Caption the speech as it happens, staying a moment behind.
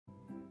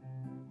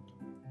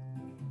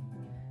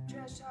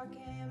trash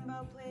talking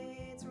about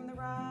plates from the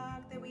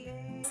rock that we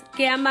ate.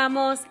 Que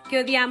amamos,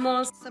 que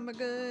odiamos. Some are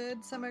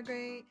good, some are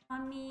great.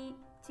 On me,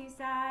 two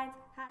sides.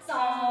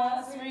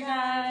 Sauce, three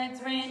guys,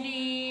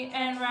 Randy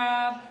and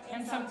Rob,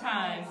 and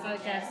sometimes a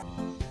guest.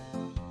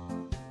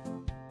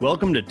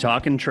 Welcome to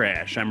Talking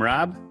Trash. I'm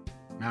Rob.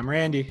 I'm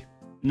Randy.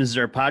 And this is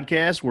our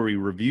podcast where we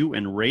review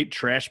and rate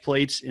trash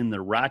plates in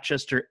the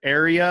Rochester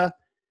area.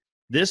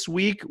 This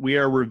week, we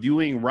are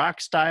reviewing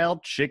Rock Style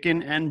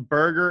Chicken and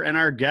Burger, and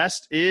our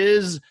guest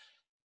is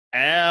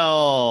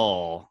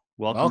Al.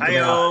 Welcome.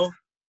 Hi-yo.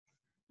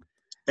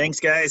 Thanks,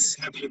 guys.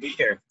 Happy to be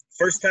here.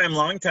 First time,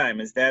 long time.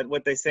 Is that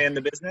what they say in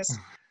the business?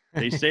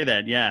 They say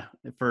that, yeah,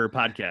 for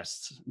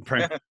podcasts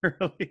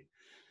primarily.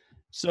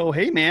 So,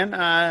 hey,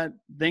 man,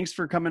 thanks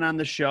for coming on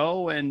the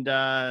show.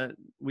 And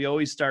we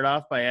always start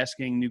off by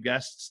asking new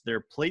guests their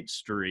plate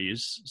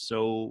stories.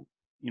 So,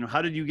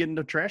 how did you get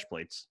into trash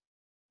plates?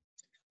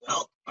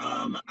 Well,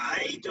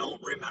 I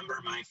don't remember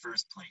my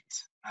first plate.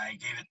 I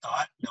gave it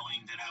thought,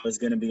 knowing that I was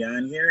going to be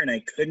on here, and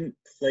I couldn't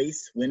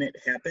place when it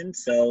happened.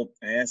 So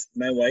I asked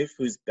my wife,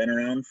 who's been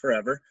around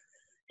forever,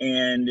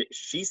 and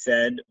she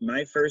said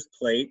my first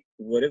plate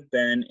would have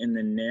been in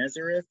the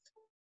Nazareth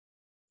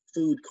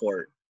food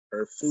court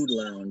or food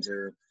lounge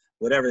or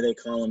whatever they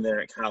call them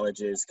there at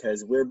colleges,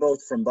 because we're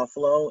both from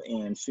Buffalo,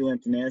 and she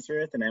went to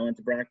Nazareth and I went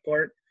to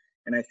Brockport,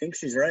 and I think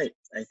she's right.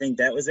 I think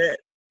that was it.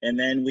 And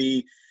then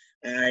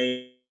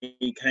I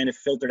kind of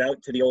filtered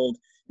out to the old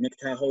Nick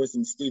Tahos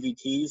and Stevie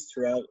T's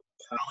throughout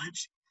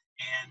college.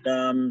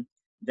 And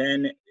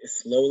then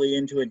slowly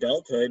into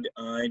adulthood,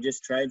 I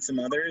just tried some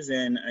others,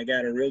 and I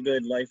got a real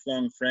good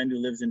lifelong friend who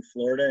lives in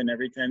Florida, and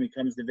every time he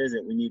comes to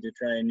visit, we need to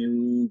try a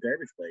new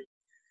garbage plate.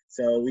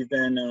 So we've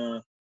been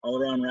all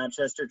around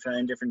Rochester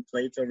trying different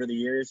plates over the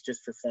years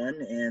just for fun,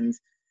 and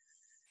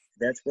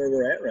that's where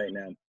we're at right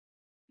now.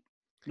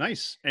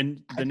 Nice.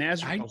 And the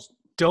Nazareth...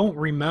 Don't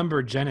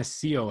remember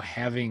Geneseo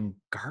having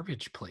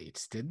garbage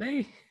plates, did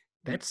they?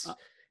 That's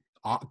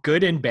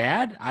good and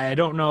bad. I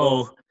don't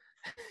know.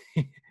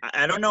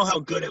 I don't know how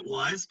good it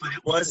was, but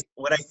it was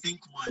what I think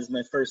was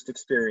my first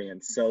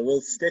experience. So we'll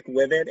stick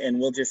with it, and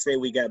we'll just say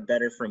we got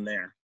better from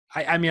there.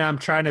 I mean, I'm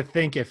trying to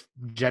think if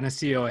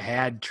Geneseo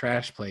had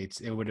trash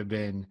plates, it would have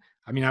been.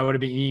 I mean, I would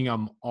have been eating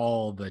them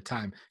all the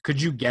time.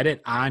 Could you get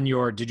it on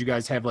your? Did you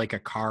guys have like a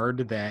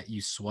card that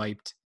you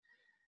swiped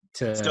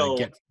to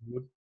get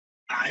food?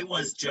 I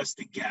was just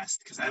a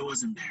guest because I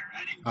wasn't there. I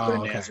didn't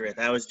go to Nazareth.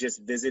 I was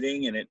just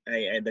visiting, and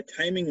the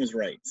timing was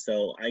right.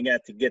 So I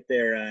got to get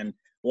there on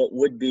what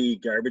would be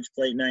garbage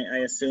plate night, I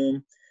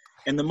assume.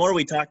 And the more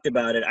we talked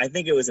about it, I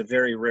think it was a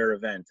very rare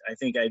event. I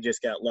think I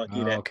just got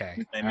lucky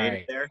that I made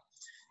it there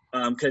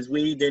because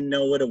we didn't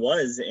know what it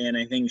was. And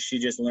I think she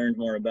just learned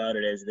more about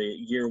it as the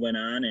year went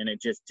on, and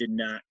it just did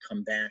not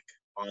come back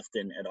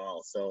often at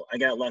all. So I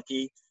got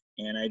lucky,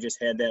 and I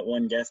just had that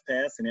one guest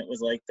pass, and it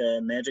was like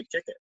the magic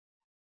ticket.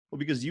 Well,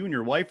 because you and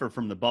your wife are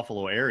from the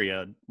Buffalo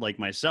area, like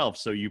myself,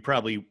 so you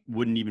probably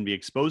wouldn't even be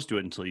exposed to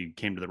it until you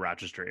came to the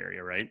Rochester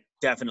area, right?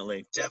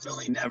 Definitely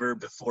never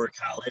before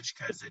college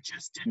because it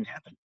just didn't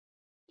happen.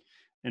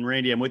 And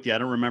Randy, I'm with you. I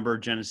don't remember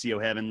Geneseo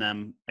having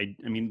them. I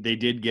mean, they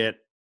did get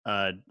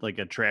like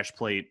a trash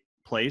plate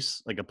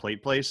place, like a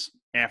plate place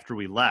after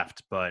we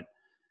left, but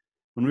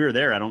when we were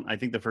there, I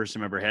think the first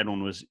time I ever had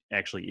one was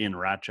actually in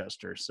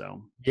Rochester.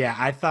 So yeah,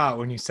 I thought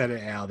when you said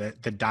it, Al,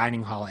 that the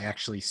dining hall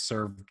actually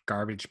served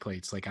garbage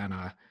plates like on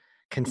a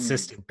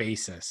consistent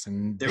basis,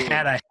 and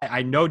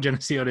I know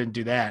Geneseo didn't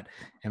do that.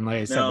 And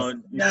like I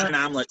said, not an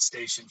omelet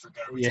station for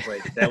garbage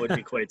plates. That would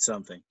be quite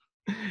something.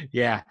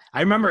 Yeah, I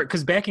remember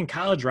because back in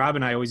college, Rob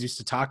and I always used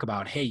to talk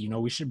about, hey,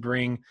 we should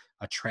bring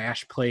a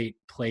trash plate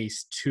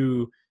place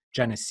to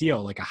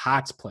Geneseo, like a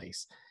Hots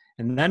place.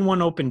 And then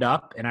one opened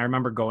up, and I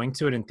remember going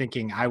to it and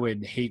thinking I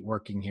would hate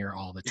working here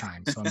all the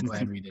time. So I'm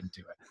glad we didn't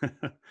do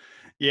it.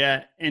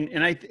 Yeah, and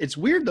it's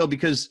weird though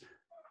because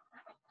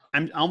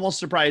I'm almost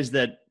surprised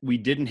that we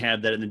didn't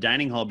have that in the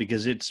dining hall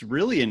because it's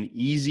really an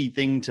easy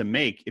thing to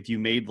make if you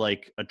made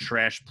like a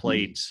trash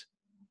plate,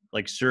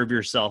 like serve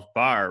yourself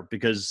bar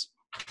because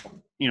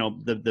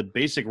the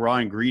basic raw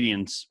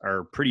ingredients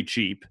are pretty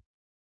cheap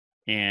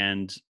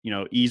and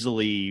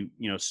easily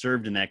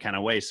served in that kind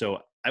of way. So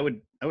I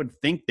would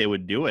think they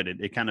would do it.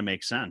 It kind of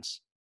makes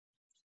sense.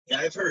 Yeah,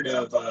 I've heard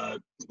of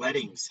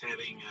weddings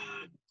having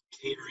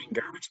catering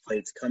garbage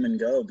plates come and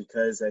go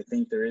because I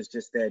think there is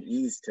just that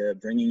ease to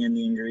bringing in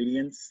the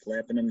ingredients,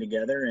 slapping them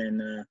together,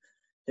 and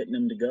hitting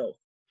them to go.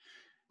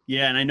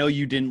 Yeah, and I know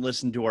you didn't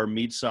listen to our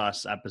meat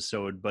sauce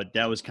episode, but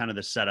that was kind of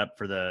the setup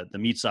for the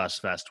meat sauce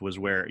fest was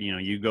where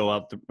you go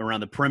up around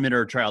the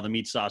perimeter, try all the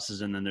meat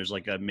sauces, and then there's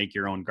like a make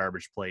your own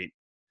garbage plate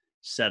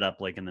set up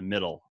like in the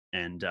middle,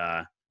 and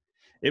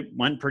it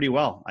went pretty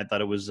well. I thought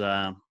it was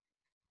a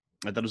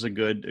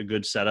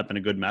good setup and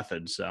a good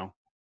method. So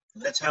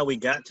that's how we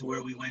got to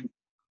where we went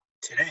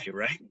today,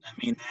 right? I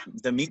mean,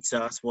 the meat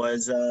sauce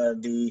was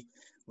the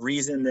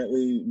reason that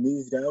we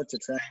moved out to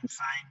try and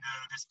find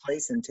this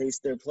place and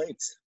taste their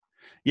plates.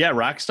 Yeah,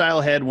 Rock Style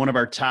had one of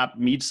our top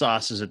meat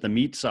sauces at the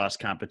meat sauce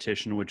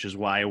competition, which is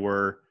why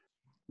we're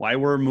why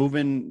we're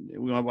moving,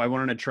 why I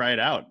wanted to try it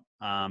out.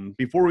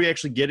 Before we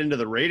actually get into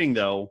the rating,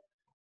 though,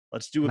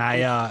 let's do Can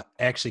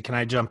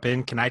I jump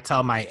in? Can I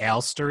tell my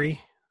Al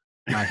story?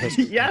 My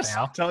history yes, with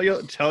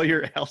Al? tell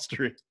your Al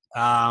story.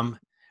 I'm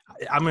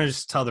going to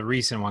just tell the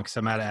recent one because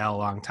I met Al a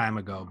long time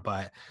ago,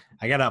 but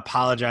I got to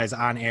apologize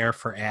on air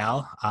for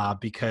Al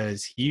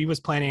because he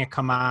was planning to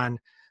come on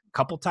a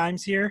couple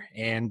times here,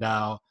 and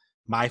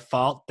my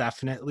fault,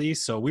 definitely.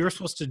 So what were we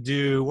supposed to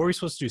do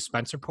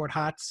Spencerport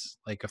Hots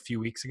like a few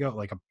weeks ago,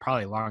 like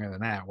probably longer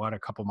than that. A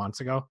couple months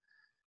ago?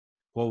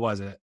 What was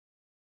it?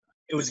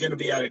 It was going to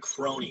be out of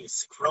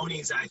Cronies.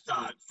 Cronies, I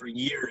thought for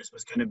years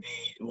was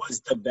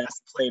the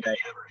best plate I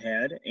ever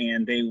had,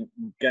 and they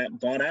got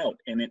bought out.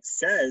 And it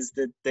says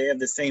that they have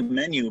the same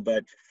menu,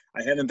 but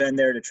I haven't been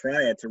there to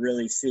try it to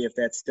really see if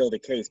that's still the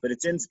case. But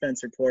it's in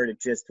Spencerport. It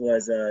just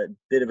was a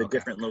bit of a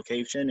different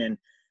location, and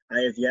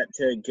I have yet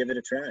to give it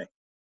a try.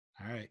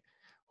 All right.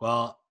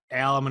 Well,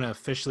 Al, I'm going to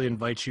officially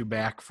invite you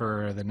back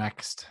for the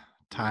next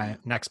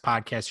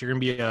podcast. You're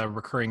going to be a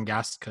recurring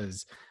guest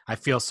because I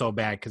feel so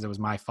bad because it was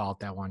my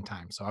fault that one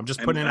time. So I'm just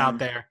putting it out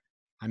there.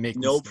 I make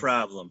no mistakes.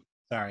 problem.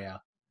 Sorry,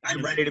 Al.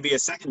 I'm ready to be a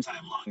second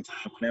time, long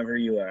time, whenever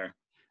you are.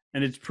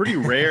 And it's pretty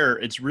rare.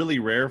 It's really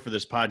rare for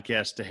this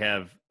podcast to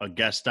have a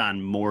guest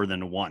on more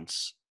than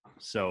once.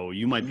 So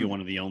you might be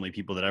one of the only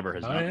people that ever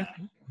has done that.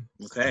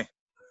 Okay.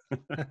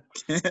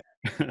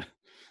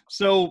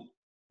 So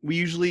we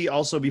usually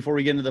also, before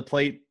we get into the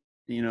plate,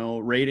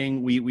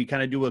 rating, we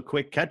kind of do a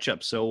quick catch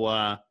up.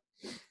 So,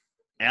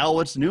 Al,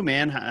 what's new,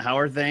 man? How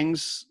are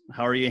things?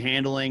 How are you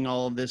handling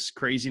all of this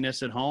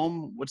craziness at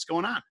home? What's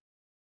going on?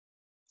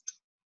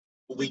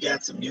 We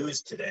got some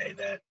news today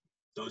that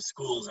those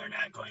schools are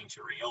not going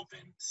to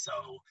reopen. So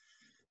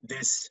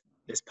this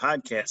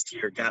podcast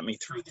here got me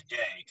through the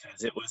day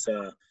because it was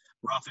a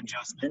rough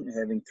adjustment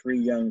having 3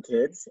 young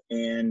kids,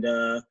 and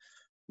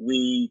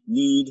we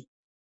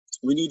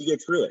need to get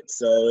through it.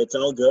 So it's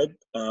all good.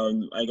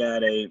 I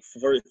got a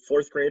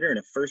fourth grader and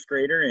a first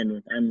grader,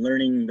 and I'm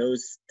learning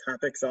those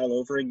topics all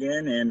over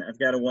again. And I've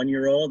got a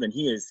 1-year-old, and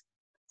he is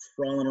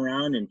crawling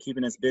around and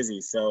keeping us busy.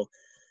 So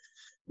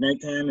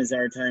nighttime is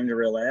our time to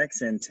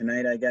relax. And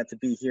tonight I got to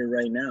be here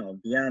right now.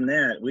 Beyond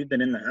that, we've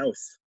been in the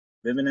house.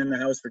 Living in the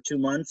house for 2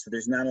 months. So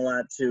there's not a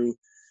lot to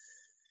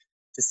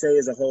say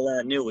is a whole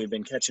lot new. We've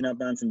been catching up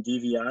on some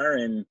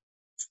DVR, and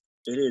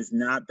it has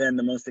not been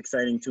the most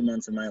exciting 2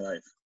 months of my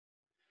life.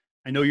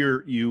 I know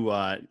you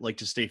like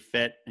to stay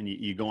fit, and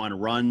you go on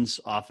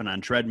runs, often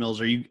on treadmills.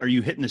 Are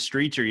you hitting the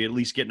streets, or are you at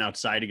least getting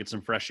outside to get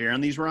some fresh air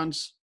on these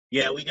runs?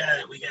 Yeah, we got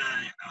the wife and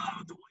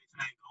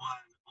I go on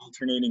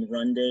alternating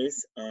run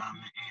days, and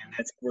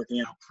that's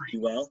working out pretty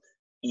well.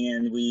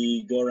 And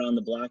we go around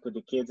the block with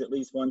the kids at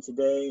least once a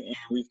day, and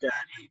we've got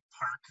a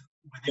park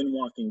within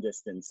walking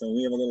distance. So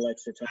we have a little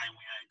extra time.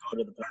 We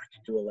go to the park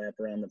and do a lap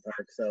around the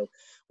park. So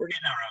we're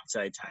getting our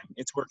outside time.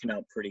 It's working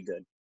out pretty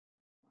good.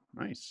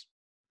 Nice.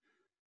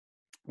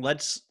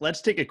 Let's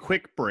take a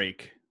quick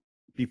break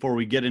before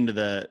we get into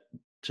the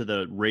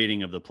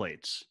rating of the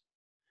plates.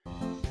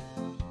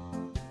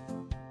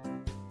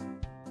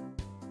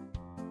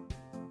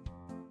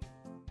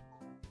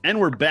 And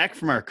we're back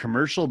from our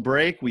commercial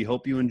break. We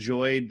hope you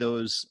enjoyed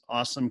those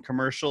awesome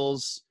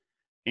commercials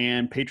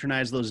and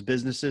patronize those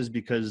businesses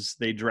because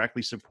they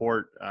directly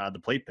support the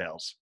Plate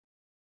Pals.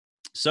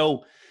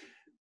 So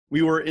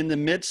we were in the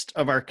midst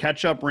of our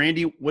catch up.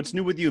 Randy, what's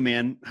new with you,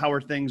 man? How are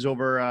things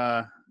over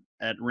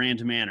at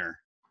Rand Manor?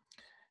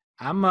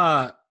 I'm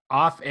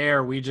off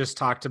air. We just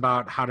talked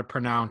about how to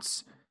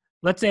pronounce.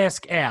 Let's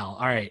ask Al.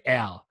 All right,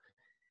 Al.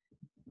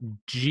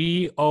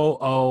 Goosberry.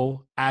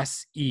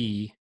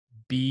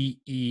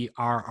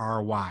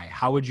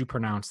 How would you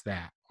pronounce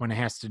that when it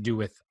has to do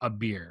with a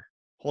beer?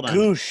 Hold on.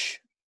 Goosh.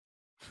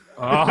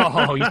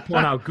 Oh, he's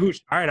pulling out Goosh.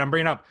 All right, I'm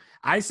bringing up.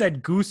 I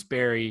said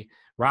gooseberry.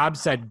 Rob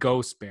said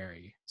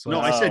ghostberry. So no,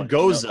 I said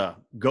Goza.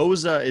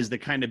 Goza is the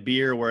kind of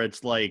beer where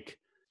it's like.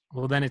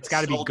 Well, then it's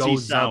got to be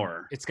Goza.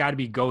 Sour. It's got to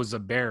be Goza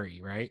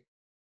berry, right?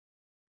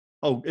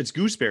 Oh, it's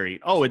gooseberry.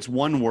 Oh, it's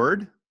one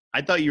word?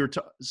 I thought you were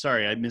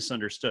sorry, I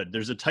misunderstood.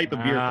 There's a type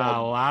of beer called.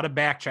 A lot of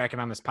backtracking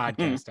on this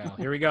podcast, Al.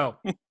 Here we go.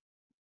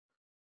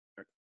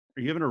 Are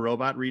you having a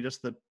robot read us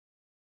the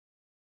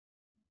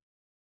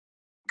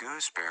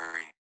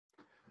Gooseberry?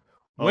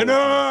 Oh,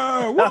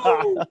 winner!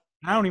 Woo!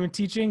 I don't even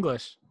teach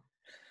English.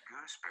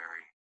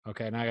 Gooseberry.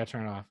 Okay, now I got to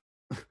turn it off.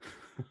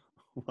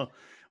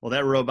 well,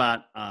 that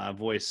robot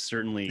voice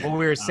certainly. What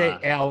we were saying,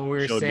 Al, what we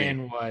were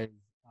saying me. was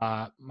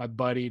my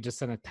buddy just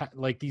sent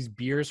like these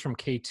beers from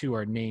K2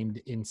 are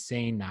named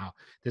insane now.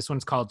 This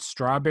one's called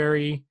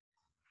Strawberry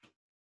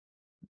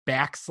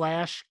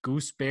 /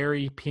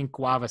 Gooseberry Pink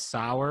Guava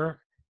Sour.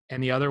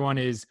 And the other one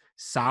is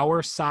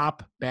Sour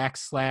Sop /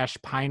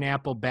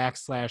 Pineapple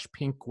 /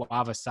 Pink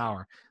Guava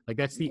Sour. Like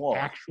that's the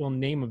actual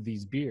name of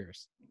these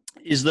beers.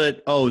 Is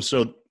that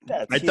so?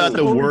 That's I thought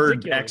the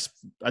word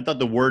I thought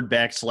the word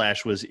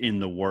 / was in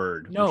the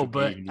word. No,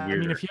 but I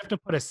mean, if you have to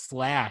put a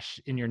slash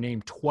in your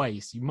name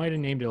twice, you might have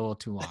named it a little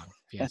too long.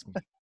 If you ask me.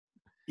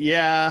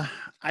 Yeah,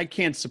 I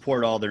can't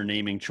support all their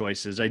naming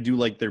choices. I do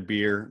like their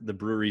beer. The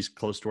brewery's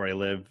close to where I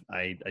live.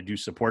 I do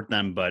support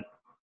them, but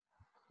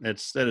that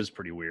is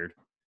pretty weird.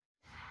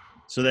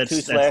 So that's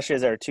Two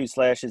slashes are two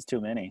slashes too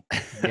many.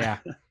 Yeah.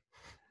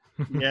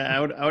 yeah,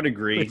 I would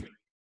agree.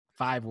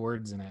 5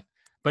 words in it,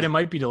 but it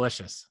might be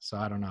delicious. So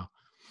I don't know.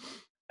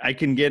 I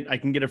can get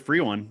a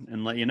free one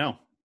and let you know.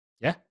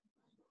 Yeah.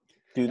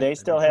 Do they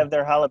still have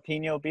their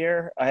jalapeno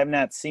beer? I have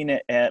not seen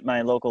it at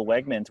my local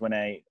Wegmans when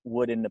I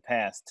would in the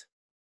past.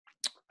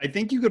 I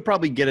think you could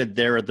probably get it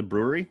there at the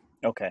brewery.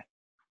 Okay.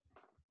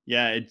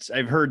 Yeah,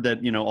 I've heard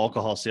that,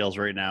 alcohol sales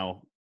right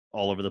now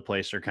all over the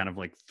place are kind of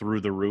like through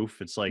the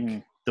roof. It's like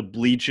the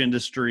bleach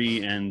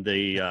industry and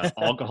the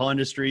alcohol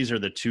industries are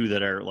the two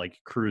that are like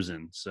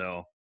cruising.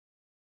 So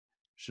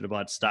should have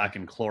bought stock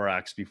in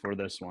Clorox before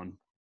this one.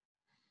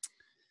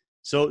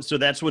 So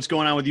that's what's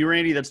going on with you,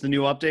 Randy. That's the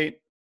new update.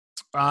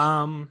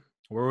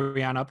 Were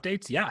we on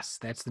updates? Yes,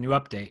 that's the new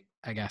update,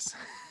 I guess.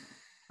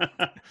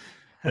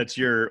 That's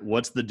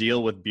what's the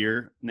deal with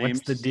beer names?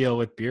 What's the deal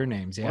with beer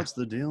names? Yeah. What's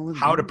the deal with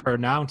how to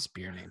pronounce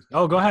beer names?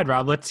 Oh, go ahead,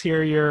 Rob. Let's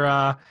hear your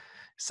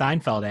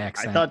Seinfeld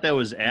accent. I thought that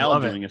was Al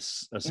doing a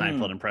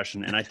Seinfeld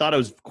impression, and I thought it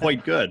was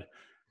quite good.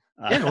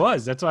 Yeah, it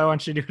was. That's why I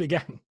want you to do it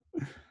again.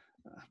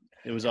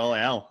 It was all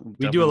Al.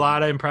 We do a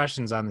lot of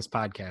impressions on this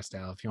podcast,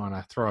 Al, if you want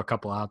to throw a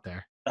couple out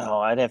there. Oh,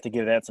 I'd have to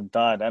give that some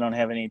thought. I don't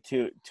have any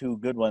two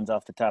good ones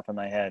off the top of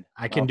my head.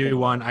 I can do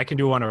one. I can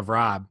do one of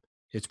Rob.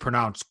 It's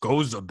pronounced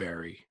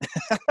Gozaberry.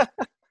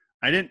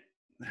 I didn't.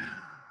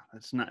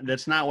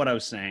 That's not what I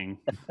was saying.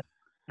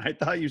 I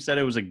thought you said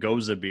it was a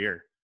Goza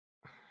beer,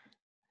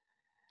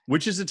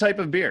 which is a type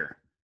of beer.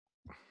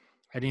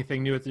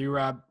 Anything new with you,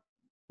 Rob?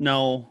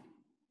 No,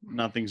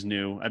 nothing's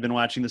new. I've been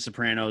watching The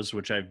Sopranos,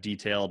 which I've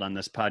detailed on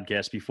this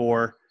podcast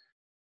before.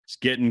 It's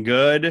getting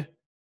good.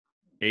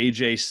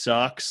 AJ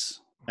sucks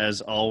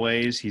as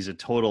always. He's a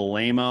total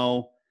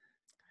lame-o.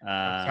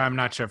 I'm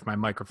not sure if my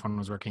microphone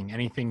was working.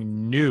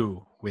 Anything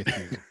new with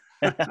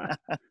you?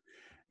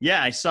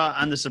 Yeah, I saw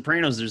on The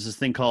Sopranos, there's this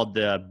thing called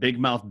the Big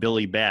Mouth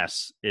Billy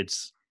Bass.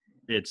 It's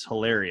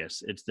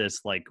hilarious. It's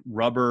this like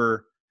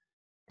rubber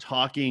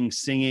talking,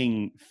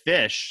 singing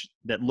fish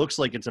that looks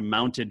like it's a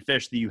mounted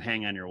fish that you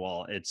hang on your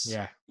wall.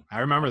 Yeah, I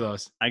remember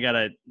those.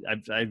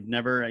 I've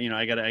never,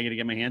 I gotta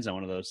get my hands on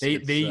one of those.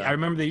 I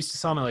remember they used to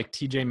sell them at like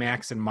TJ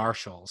Maxx and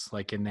Marshalls,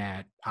 like in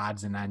that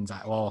odds and ends.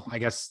 Well, I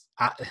guess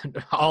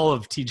all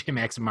of TJ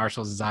Maxx and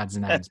Marshalls is odds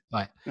and ends,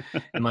 but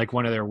in like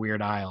one of their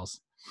weird aisles.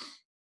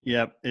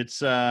 Yep. It's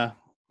so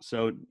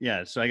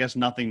I guess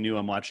nothing new.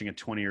 I'm watching a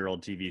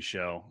 20-year-old TV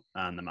show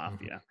on the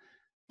Mafia.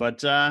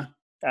 But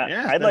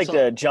I'd like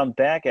to jump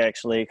back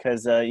actually,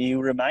 because you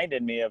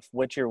reminded me of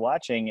what you're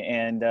watching,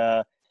 and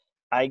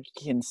I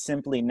can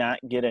simply not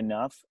get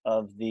enough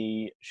of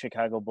the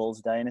Chicago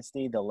Bulls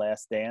dynasty, The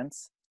Last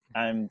Dance.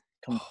 I'm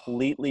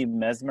completely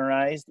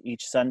mesmerized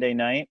each Sunday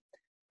night.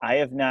 I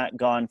have not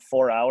gone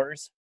 4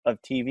 hours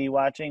of TV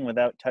watching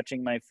without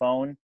touching my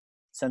phone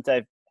since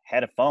I've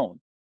had a phone.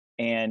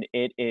 And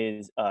it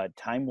is a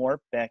time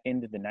warp back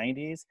into the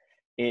 90s.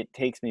 It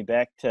takes me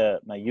back to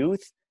my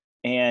youth,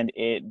 and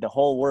the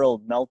whole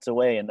world melts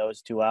away in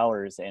those 2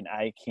 hours, and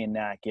I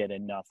cannot get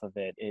enough of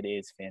it. It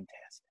is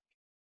fantastic.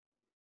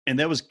 And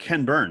that was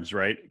Ken Burns,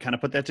 right? Kind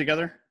of put that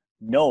together?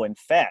 No, in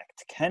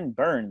fact, Ken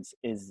Burns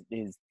is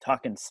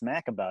talking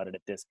smack about it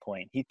at this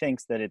point. He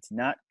thinks that it's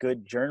not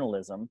good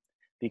journalism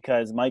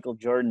because Michael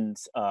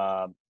Jordan's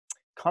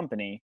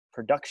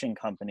production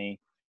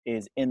company,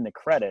 is in the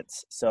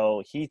credits.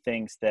 So he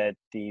thinks that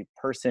the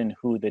person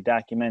who the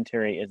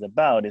documentary is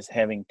about is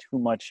having too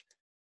much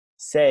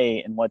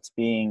say in what's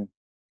being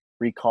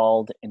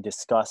recalled and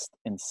discussed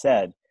and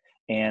said.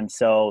 And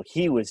so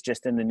he was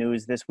just in the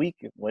news this week.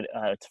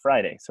 It's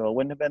Friday, so it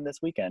wouldn't have been this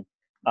weekend.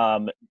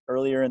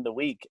 Earlier in the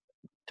week,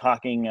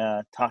 talking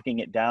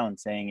it down,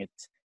 saying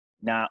it's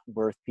not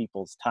worth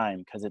people's time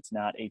because it's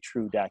not a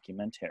true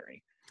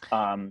documentary.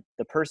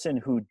 The person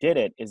who did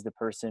it is the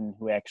person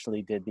who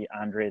actually did the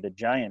Andre the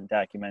Giant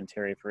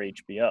documentary for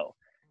HBO.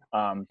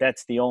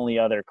 That's the only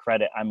other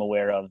credit I'm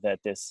aware of that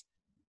this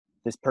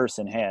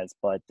person has.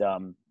 But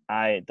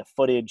the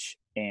footage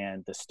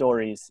and the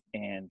stories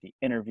and the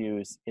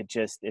interviews,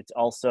 it's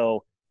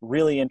also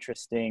really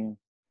interesting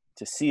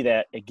to see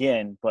that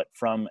again, but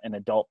from an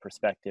adult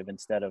perspective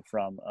instead of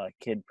from a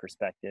kid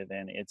perspective.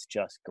 And it's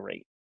just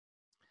great.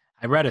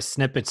 I read a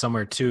snippet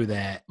somewhere too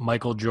that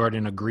Michael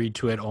Jordan agreed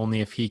to it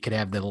only if he could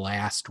have the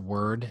last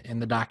word in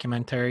the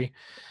documentary.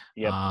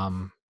 Yep.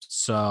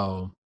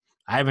 So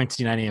I haven't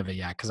seen any of it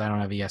yet because I don't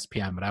have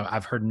ESPN, but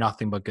I've heard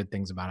nothing but good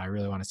things about it. I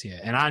really want to see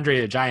it. And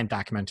Andre the Giant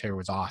documentary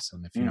was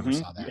awesome. If you never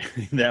saw that,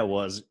 that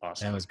was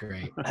awesome. That was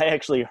great. I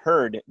actually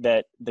heard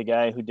that the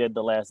guy who did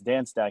the Last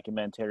Dance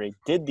documentary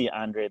did the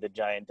Andre the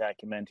Giant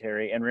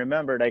documentary, and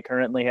remembered I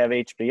currently have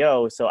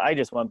HBO, so I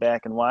just went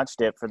back and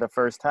watched it for the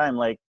first time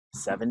like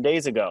 7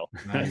 days ago.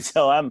 Nice.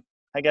 So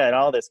I got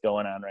all this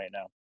going on right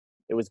now.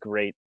 It was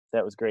great.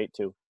 That was great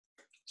too.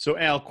 So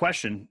Al,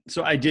 question.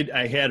 So I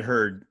had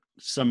heard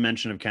some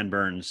mention of Ken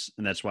Burns,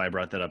 and that's why I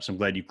brought that up. So I'm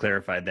glad you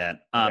clarified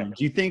that. Okay.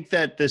 Do you think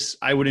that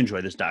I would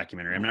enjoy this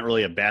documentary? I'm not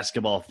really a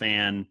basketball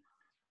fan.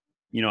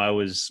 You know, I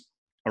was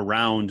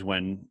around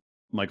when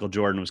Michael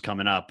Jordan was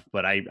coming up,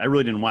 but I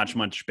really didn't watch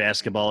much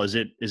basketball. Is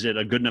it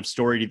a good enough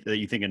story that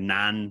you think a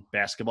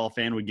non-basketball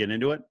fan would get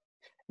into it?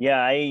 Yeah,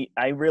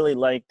 I really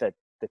like the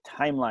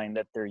timeline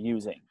that they're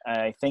using.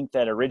 I think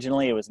that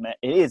originally it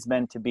is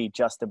meant to be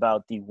just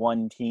about the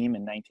one team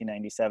in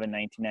 1997,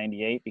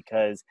 1998,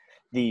 because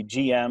the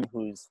GM,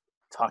 who's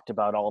talked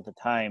about all the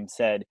time,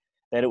 said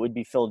that it would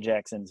be Phil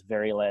Jackson's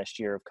very last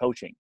year of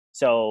coaching.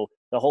 So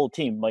the whole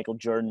team, Michael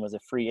Jordan was a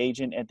free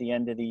agent at the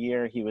end of the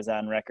year. He was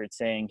on record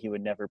saying he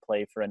would never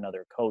play for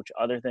another coach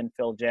other than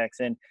Phil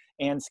Jackson,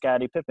 and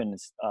Scottie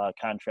Pippen's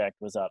contract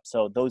was up.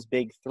 So those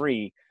big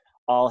three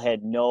all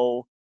had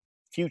no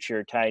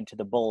future tied to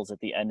the Bulls at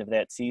the end of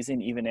that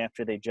season, even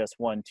after they just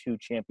won 2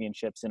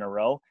 championships in a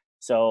row.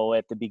 So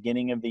at the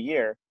beginning of the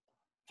year,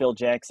 Phil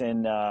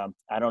Jackson,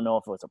 I don't know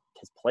if it was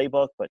his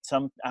playbook, but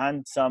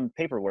on some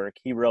paperwork,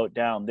 he wrote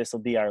down, "This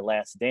will be our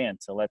last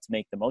dance, so let's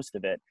make the most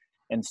of it."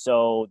 And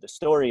so the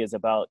story is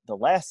about the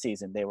last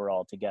season they were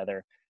all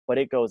together, but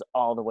it goes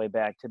all the way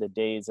back to the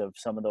days of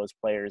some of those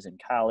players in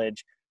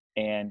college,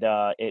 and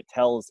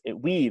it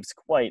weaves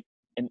quite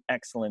an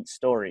excellent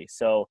story.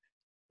 So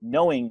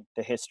knowing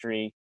the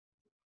history,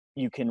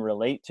 you can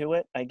relate to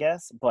it, I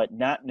guess, but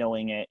not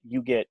knowing it,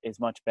 you get as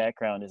much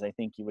background as I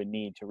think you would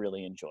need to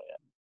really enjoy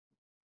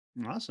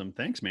it. Awesome.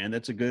 Thanks, man.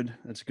 That's a good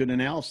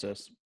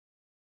analysis.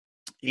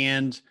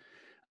 And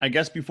I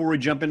guess before we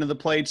jump into the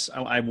plates,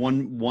 I have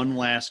one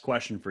last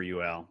question for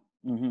you, Al.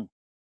 Mm-hmm.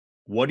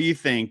 What do you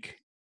think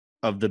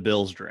of the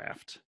Bills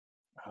draft?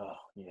 Oh,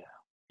 yeah.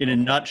 In a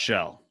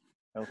nutshell.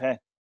 Okay.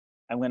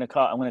 I'm going to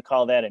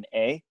call that an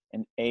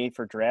A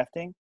for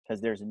drafting,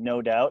 because there's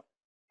no doubt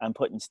I'm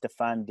putting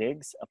Stephon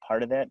Diggs a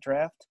part of that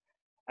draft.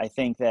 I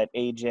think that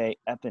AJ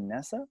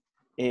Epinesa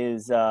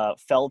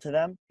fell to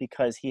them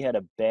because he had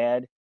a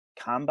bad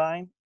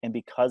combine, and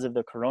because of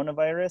the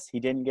coronavirus, he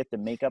didn't get to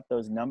make up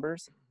those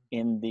numbers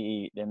in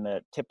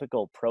the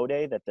typical pro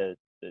day that the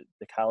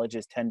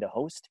colleges tend to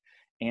host.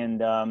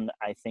 And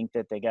I think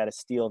that they got a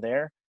steal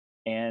there.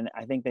 And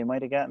I think they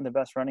might have gotten the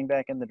best running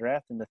back in the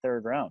draft in the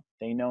 3rd round.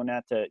 They know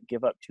not to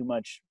give up too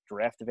much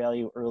draft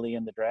value early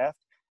in the draft.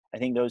 I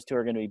think those two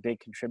are going to be big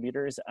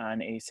contributors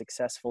on a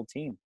successful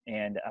team.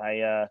 And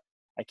I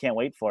can't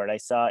wait for it. I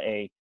saw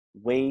a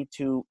way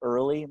too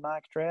early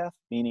mock draft,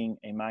 meaning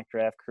a mock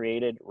draft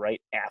created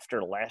right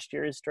after last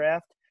year's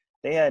draft.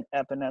 They had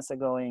Epinesa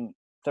going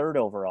 3rd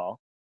overall,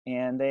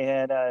 and they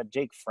had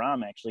Jake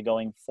Fromm actually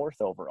going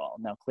 4th overall.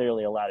 Now,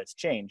 clearly a lot has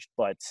changed,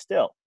 but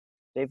still,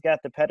 they've got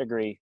the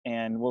pedigree,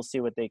 and we'll see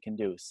what they can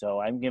do. So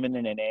I'm giving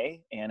it an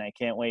A, and I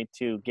can't wait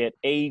to get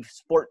a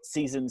sports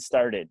season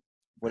started,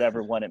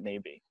 whatever one it may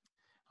be.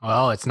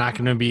 Well, it's not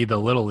going to be the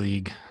Little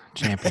League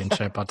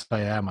championship, I'll tell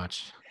you that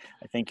much.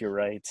 I think you're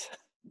right.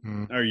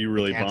 Are you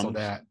really Cancel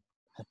bummed?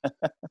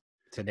 that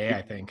today,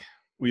 I think.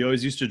 We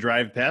always used to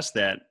drive past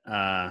that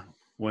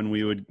when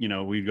we would,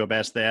 we'd go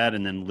past that,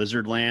 and then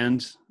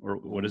Lizardland, or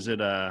what is it?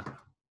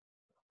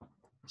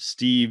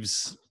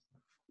 Steve's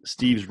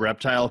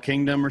Reptile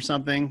Kingdom or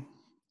something.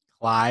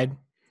 Clyde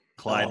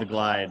the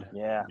Glide.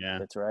 Yeah,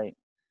 that's right.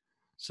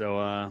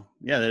 So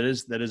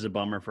that is a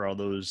bummer for all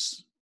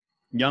those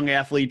young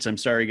athletes. I'm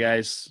sorry,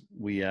 guys.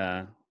 We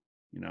our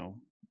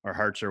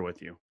hearts are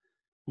with you.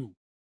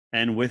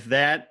 And with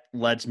that,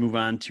 let's move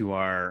on to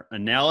our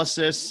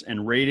analysis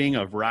and rating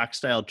of Rock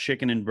Style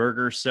Chicken and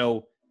Burger.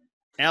 So,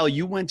 Al,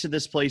 you went to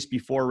this place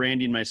before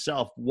Randy and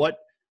myself. What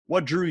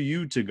drew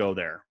you to go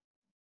there?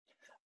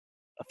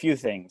 A few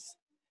things.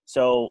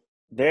 So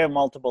they have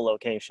multiple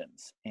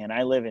locations, and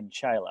I live in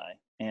Chilai,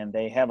 and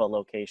they have a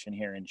location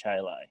here in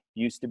Chilai.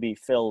 Used to be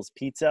Phil's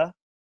Pizza,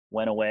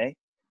 went away.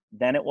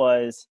 Then it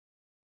was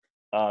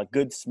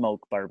Good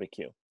Smoke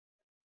Barbecue,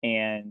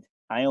 and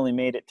I only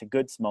made it to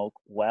Good Smoke.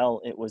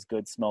 Well, it was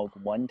Good Smoke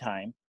one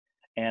time,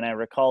 and I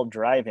recall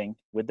driving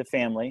with the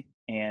family,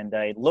 and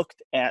I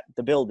looked at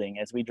the building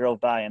as we drove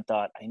by and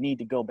thought, I need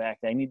to go back.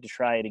 I need to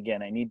try it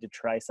again. I need to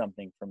try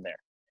something from there.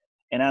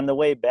 And on the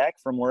way back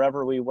from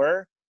wherever we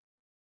were,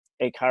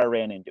 a car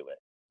ran into it.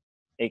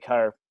 A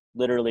car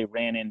literally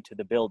ran into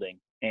the building,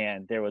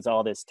 and there was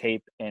all this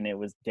tape, and it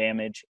was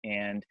damage.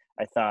 And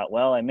I thought,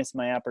 well, I missed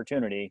my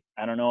opportunity.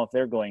 I don't know if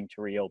they're going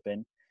to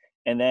reopen.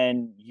 And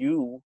then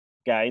you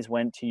guys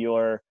went to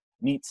your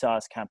meat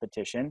sauce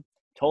competition,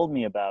 told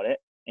me about it,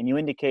 and you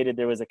indicated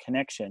there was a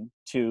connection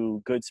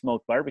to Good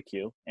Smoke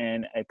Barbecue,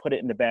 and I put it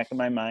in the back of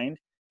my mind.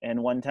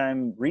 And one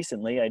time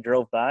recently I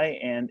drove by,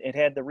 and it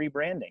had the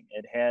rebranding.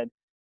 It had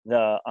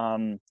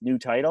the new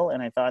title,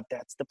 and I thought,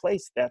 that's the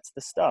place, that's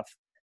the stuff.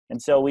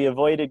 And so we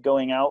avoided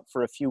going out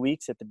for a few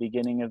weeks at the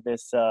beginning of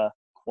this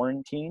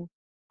quarantine,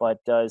 but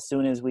as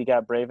soon as we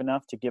got brave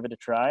enough to give it a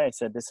try, I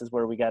said, this is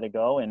where we got to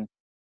go. And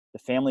the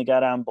family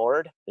got on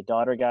board. The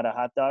daughter got a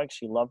hot dog.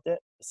 She loved it.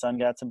 The son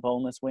got some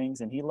boneless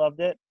wings, and he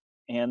loved it.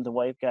 And the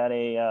wife got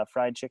a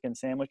fried chicken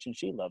sandwich, and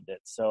she loved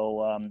it.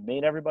 So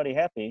made everybody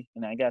happy,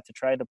 and I got to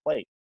try the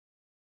plate.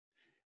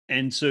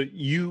 And so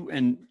you,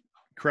 and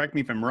correct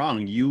me if I'm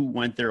wrong, you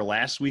went there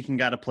last week and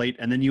got a plate,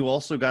 and then you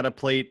also got a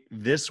plate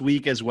this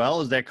week as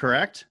well. Is that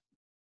correct?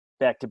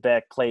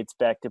 Back-to-back plates,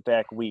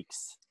 back-to-back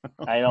weeks.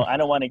 I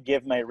don't want to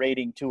give my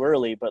rating too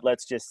early, but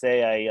let's just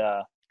say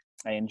I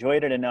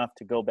enjoyed it enough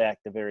to go back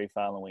the very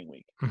following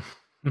week.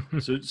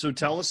 So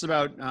tell us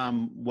about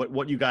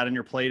what you got on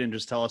your plate, and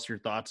just tell us your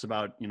thoughts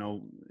about, you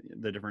know,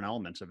 the different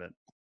elements of it.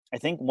 I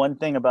think one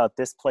thing about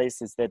this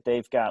place is that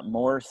they've got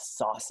more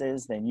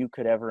sauces than you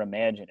could ever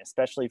imagine,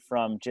 especially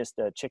from just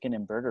a chicken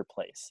and burger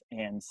place.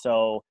 And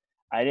so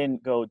I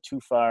didn't go too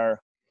far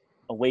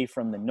away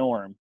from the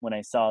norm when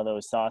I saw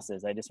those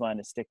sauces. I just wanted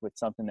to stick with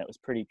something that was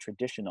pretty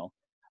traditional.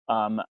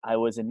 I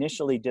was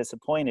initially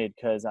disappointed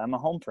because I'm a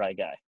home fry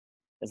guy.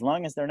 As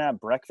long as they're not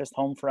breakfast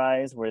home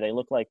fries where they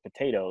look like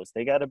potatoes,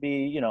 they got to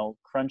be, you know,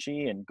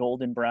 crunchy and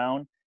golden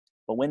brown.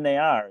 But when they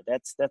are,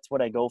 that's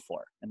what I go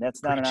for, and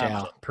that's not Preach, an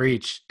Al. option.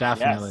 Preach,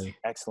 definitely. Yes.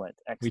 Excellent.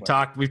 We've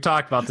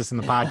talked about this in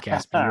the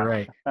podcast, but you're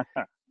right.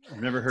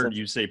 I've never heard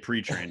you say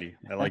preach, Randy.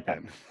 I like that.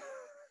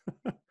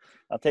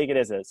 I'll take it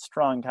as a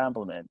strong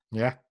compliment.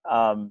 Yeah.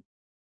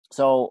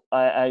 So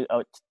I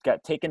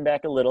got taken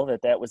back a little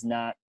that was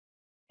not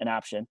an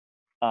option.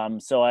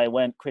 So I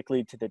went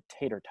quickly to the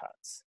tater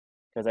tots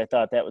because I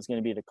thought that was going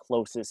to be the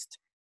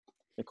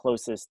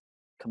closest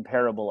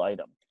comparable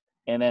item.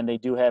 And then they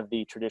do have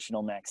the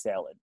traditional mac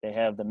salad. They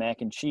have the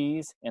mac and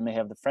cheese, and they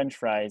have the French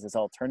fries as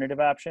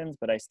alternative options,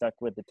 but I stuck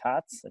with the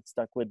tots. I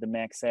stuck with the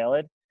mac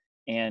salad,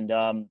 and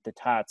the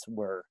tots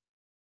were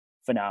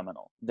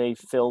phenomenal. They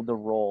filled the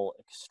role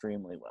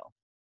extremely well.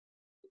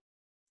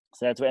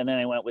 So that's what, and then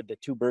I went with the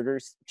two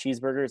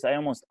cheeseburgers. I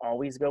almost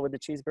always go with the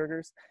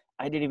cheeseburgers.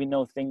 I didn't even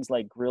know things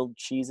like grilled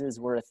cheeses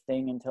were a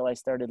thing until I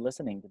started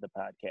listening to the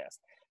podcast.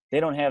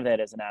 They don't have that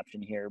as an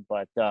option here,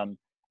 but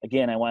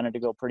again, I wanted to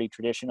go pretty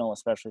traditional,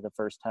 especially the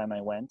first time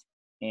I went.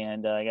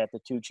 And I got the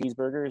two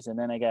cheeseburgers, and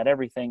then I got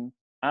everything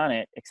on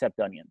it except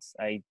onions.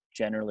 I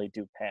generally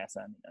do pass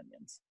on the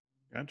onions.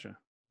 Gotcha.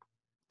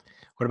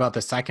 What about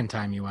the second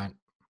time you went?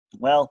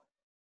 Well,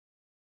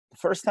 the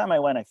first time I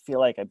went, I feel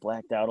like I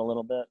blacked out a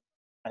little bit.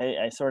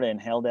 I sort of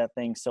inhaled that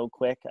thing so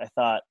quick. I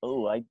thought,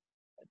 I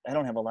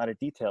don't have a lot of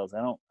details.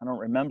 I don't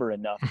remember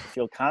enough to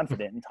feel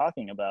confident in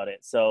talking about it.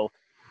 So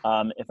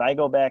if I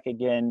go back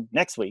again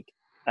next week,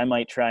 I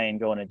might try and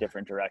go in a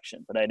different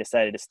direction, but I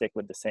decided to stick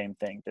with the same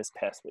thing this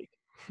past week.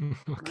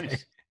 Okay.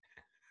 Nice.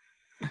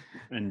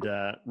 And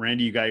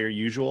Randy, you got your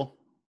usual?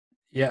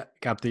 Yeah,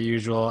 got the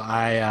usual.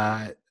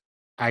 I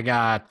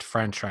got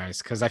French fries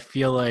because I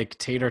feel like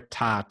tater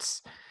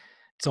tots,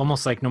 it's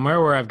almost like no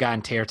matter where I've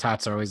gotten tater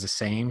tots are always the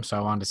same. So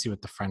I wanted to see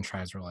what the French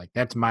fries were like.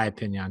 That's my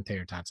opinion on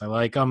tater tots. I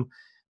like them,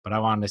 but I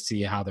wanted to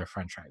see how their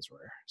French fries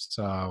were.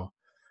 So,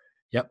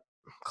 yep,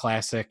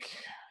 classic.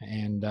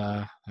 And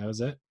that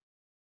was it.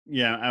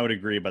 Yeah, I would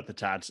agree about the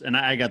tots. And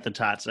I got the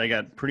tots. I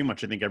got pretty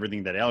much, I think,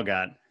 everything that Al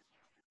got.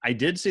 I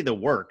did say the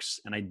works,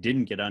 and I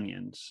didn't get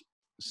onions.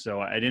 So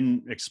I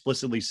didn't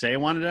explicitly say I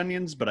wanted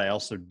onions, but I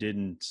also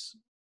didn't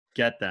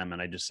get them.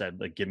 And I just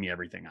said, like, give me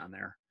everything on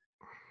there.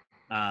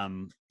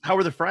 How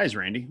were the fries,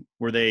 Randy?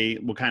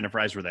 What kind of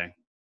fries were they?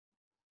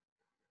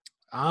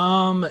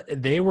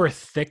 They were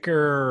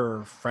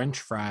thicker French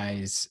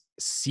fries,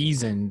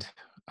 seasoned.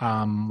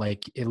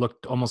 Like it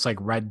looked almost like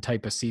red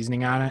type of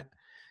seasoning on it.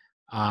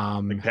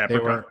 Like paprika? They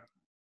were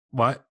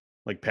what?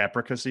 Like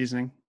paprika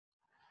seasoning?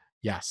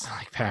 Yes,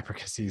 like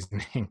paprika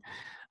seasoning.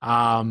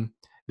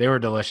 They were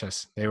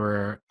delicious.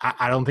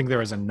 I don't think there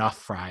was enough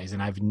fries,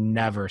 and I've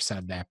never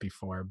said that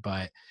before,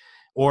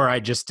 or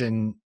I just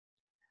didn't.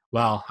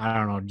 Well, I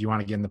don't know. Do you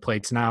want to get in the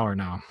plates now or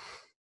no?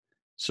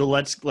 So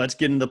let's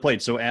get into the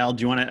plate. So Al,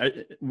 do you want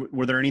to,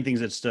 were there any things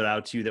that stood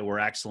out to you that were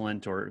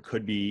excellent or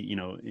could be,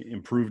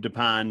 improved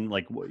upon?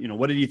 Like,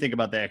 what did you think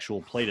about the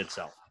actual plate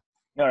itself?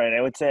 All right.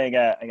 I would say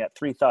I got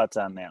three thoughts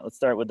on that. Let's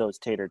start with those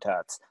tater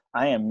tots.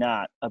 I am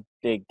not a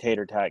big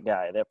tater tot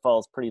guy. That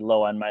falls pretty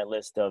low on my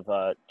list of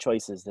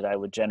choices that I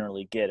would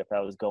generally get if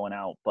I was going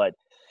out. But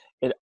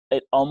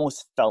it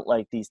almost felt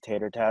like these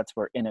tater tots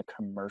were in a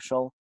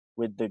commercial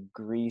with the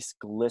grease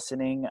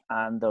glistening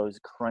on those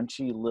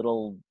crunchy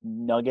little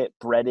nugget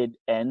breaded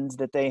ends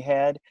that they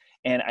had.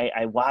 And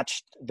I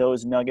watched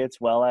those nuggets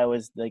while I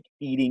was like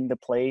eating the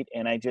plate,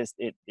 and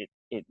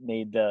it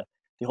made the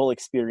whole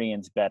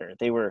experience better.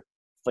 They were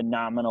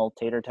phenomenal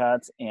tater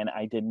tots, and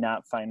I did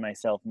not find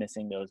myself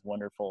missing those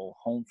wonderful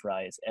home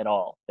fries at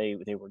all. They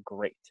were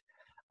great.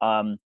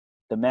 The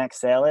mac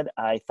salad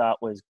I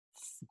thought was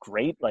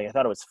great. Like, I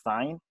thought it was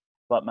fine.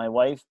 But my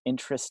wife,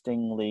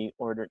 interestingly,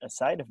 ordered a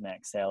side of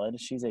mac salad.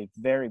 She's a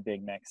very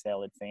big mac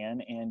salad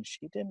fan, and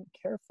she didn't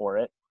care for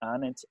it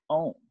on its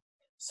own.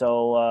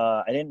 So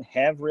I didn't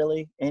have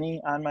really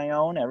any on my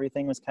own.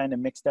 Everything was kind of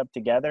mixed up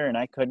together, and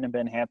I couldn't have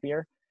been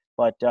happier.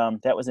 But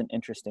that was an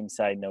interesting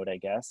side note, I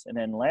guess. And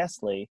then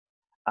lastly,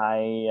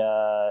 I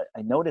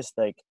noticed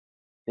like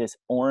this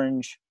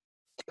orange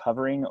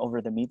covering over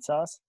the meat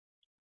sauce.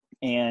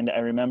 And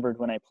I remembered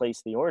when I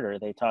placed the order,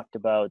 they talked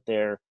about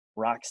their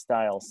rock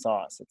style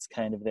sauce. It's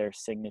kind of their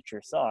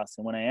signature sauce.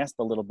 And when I asked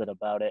a little bit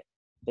about it,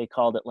 they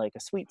called it like a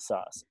sweet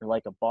sauce or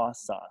like a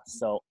boss sauce.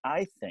 So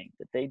I think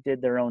that they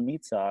did their own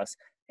meat sauce,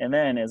 and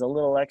then as a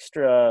little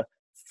extra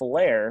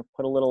flair,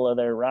 put a little of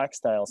their rock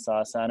style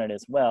sauce on it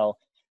as well.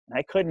 And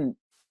I couldn't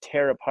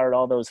tear apart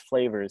all those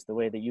flavors the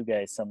way that you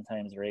guys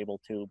sometimes are able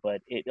to,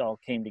 but it all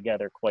came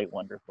together quite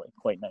wonderfully,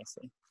 quite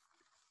nicely.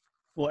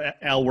 Well,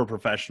 Al, we're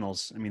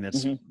professionals. I mean,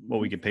 that's what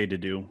we get paid to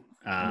do.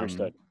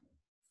 Understood.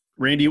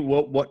 Randy,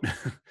 what what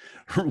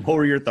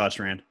were your thoughts,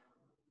 Rand?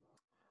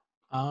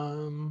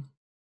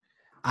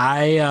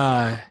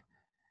 I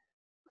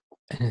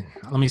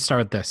let me start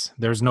with this.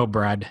 There's no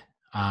bread.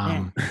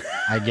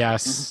 I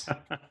guess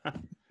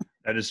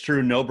That is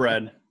true. No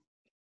bread.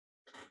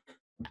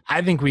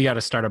 I think we got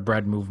to start a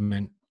bread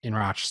movement in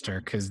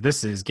Rochester because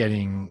this is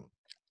getting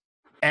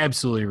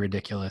absolutely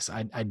ridiculous.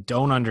 I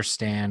don't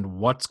understand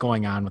what's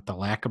going on with the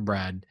lack of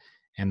bread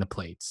and the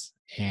plates.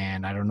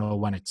 And I don't know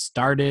when it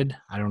started.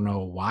 I don't know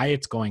why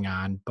it's going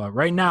on. But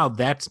right now,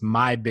 that's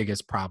my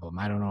biggest problem.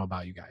 I don't know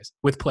about you guys.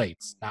 With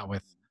plates, not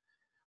with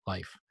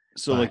life.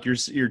 So, like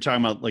you're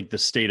talking about like the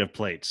state of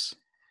plates.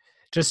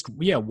 Just,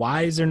 yeah,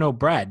 why is there no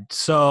bread?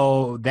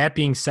 So that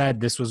being said,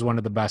 this was one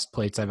of the best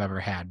plates I've ever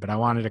had. But I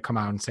wanted to come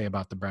out and say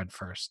about the bread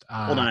first.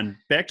 Hold on.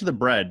 Back to the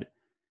bread.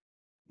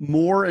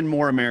 More and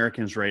more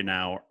Americans right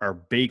now are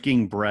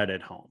baking bread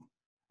at home.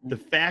 The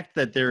fact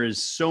that there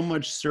is so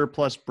much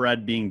surplus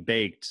bread being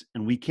baked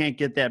and we can't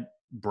get that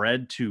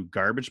bread to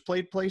garbage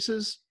plate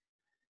places,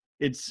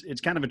 it's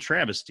kind of a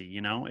travesty,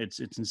 you know? It's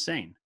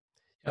insane.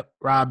 Yep.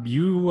 Rob,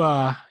 you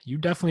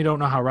definitely don't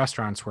know how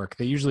restaurants work.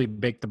 They usually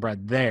bake the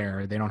bread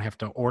there. They don't have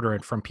to order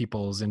it from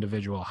people's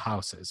individual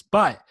houses.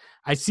 But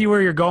I see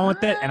where you're going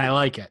with it, and I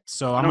like it.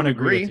 So I'm going to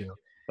agree with you.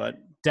 But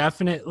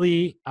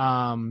definitely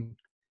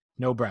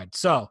no bread.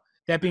 So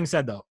that being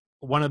said, though,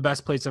 one of the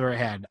best plates I've ever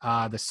had.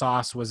 The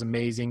sauce was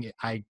amazing.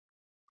 I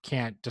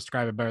can't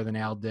describe it better than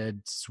Al did.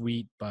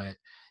 Sweet, but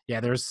yeah,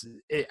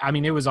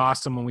 it was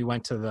awesome when we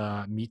went to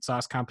the meat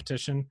sauce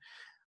competition.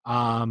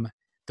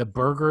 The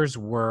burgers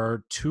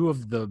were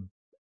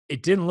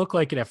it didn't look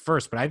like it at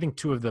first, but I think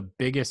two of the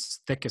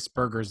biggest, thickest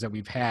burgers that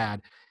we've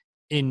had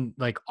in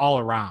like all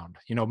around.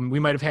 You know, we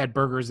might have had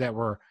burgers that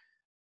were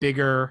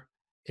bigger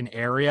in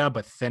area,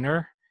 but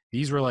thinner.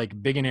 These were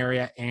like big in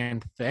area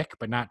and thick,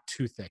 but not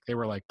too thick. They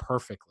were like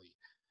perfectly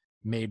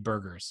made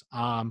burgers.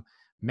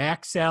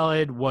 Mac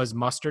salad was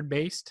mustard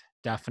based,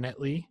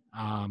 definitely.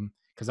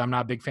 Cause I'm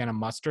not a big fan of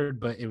mustard,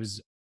 but it was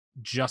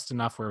just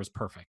enough where it was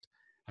perfect,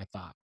 I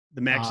thought.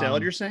 The Mac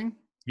salad you're saying?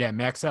 Yeah,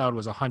 Mac salad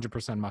was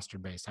 100%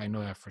 mustard based. I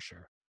know that for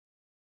sure.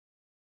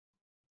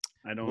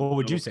 What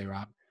would you say,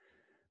 Rob?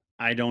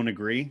 I don't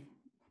agree.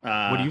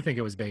 What do you think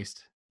it was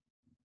based?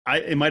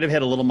 It might have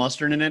had a little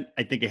mustard in it.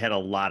 I think it had a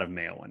lot of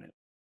mayo in it.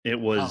 It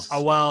was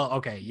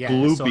okay, yeah.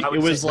 Gloopy. So it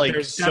was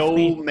like so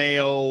definitely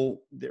mayo.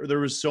 There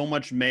was so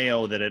much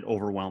mayo that it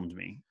overwhelmed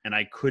me, and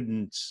I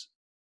couldn't.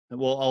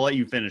 Well, I'll let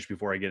you finish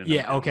before I get into.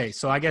 Yeah. Okay.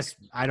 So I guess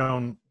I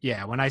don't.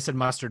 Yeah. When I said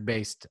mustard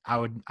based,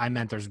 I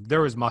meant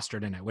there was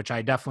mustard in it, which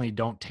I definitely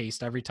don't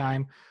taste every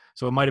time.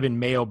 So it might have been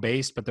mayo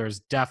based, but there's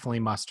definitely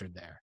mustard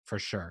there for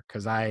sure.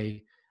 Because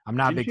I'm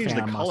not a big fan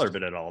of the color mustard. of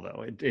it at all,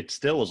 though. It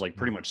still was like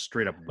pretty much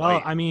straight up white.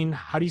 Well, I mean,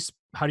 how do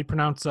you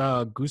pronounce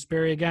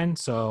gooseberry again?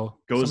 So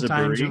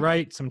sometimes you're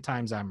right,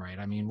 sometimes I'm right.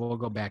 I mean, we'll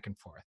go back and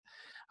forth.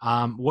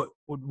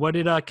 What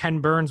did Ken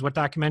Burns? What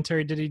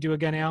documentary did he do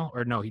again, Al?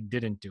 Or no, he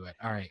didn't do it.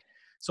 All right.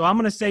 So I'm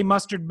going to say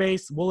mustard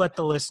based. We'll let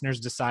the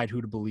listeners decide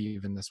who to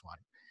believe in this one.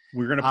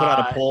 We're going to put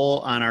out a poll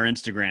on our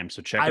Instagram,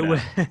 so check it out.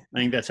 I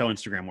think that's how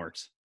Instagram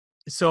works.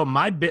 So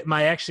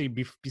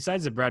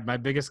besides the bread, my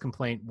biggest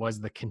complaint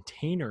was the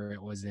container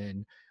it was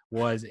in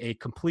was a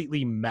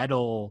completely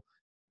metal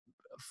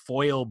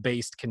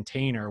foil-based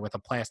container with a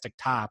plastic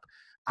top.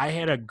 I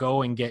had to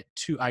go and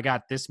I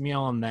got this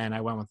meal, and then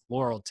I went with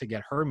Laurel to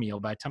get her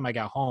meal. By the time I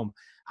got home,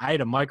 I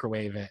had to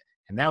microwave it,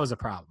 and that was a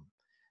problem.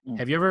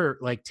 Have you ever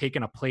like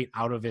taken a plate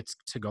out of its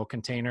to-go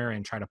container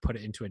and try to put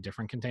it into a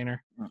different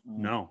container?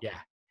 No. Yeah.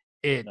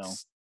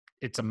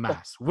 It's a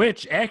mess,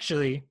 which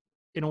actually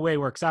in a way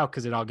works out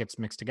because it all gets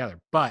mixed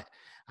together. But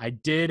I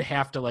did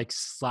have to like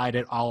slide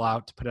it all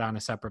out to put it on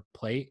a separate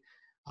plate.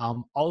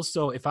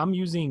 Also, if I'm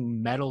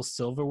using metal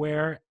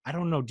silverware, I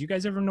don't know. Do you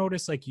guys ever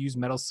notice like you use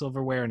metal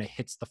silverware and it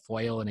hits the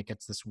foil and it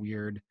gets this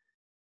weird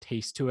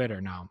taste to it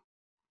or no?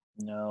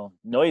 No.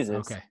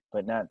 Noises, okay,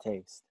 but not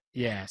taste.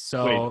 Yeah.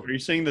 So wait, are you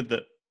saying that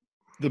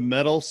the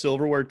metal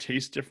silverware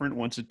tastes different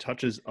once it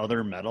touches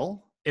other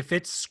metal? If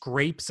it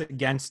scrapes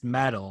against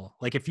metal,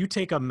 like if you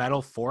take a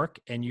metal fork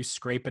and you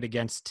scrape it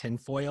against tin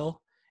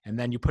foil and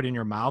then you put it in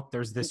your mouth,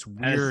 there's this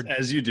weird,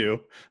 as you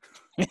do,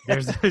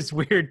 there's this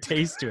weird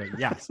taste to it.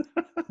 Yes.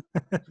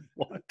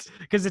 What?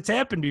 Because it's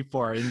happened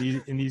before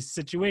in these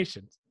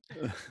situations.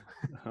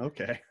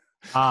 Okay.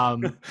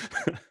 I'm going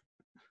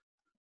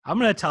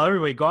to tell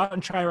everybody, go out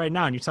and try right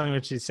now. And you tell me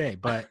what you say,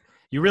 but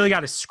you really got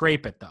to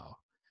scrape it though.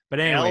 But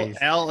anyways,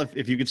 Al,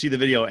 if you could see the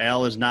video,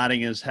 Al is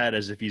nodding his head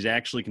as if he's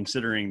actually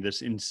considering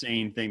this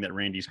insane thing that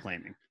Randy's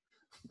claiming.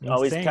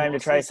 Always Insane. time to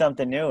try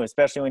something new,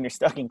 especially when you're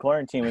stuck in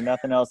quarantine with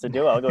nothing else to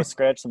do. I'll go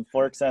scratch some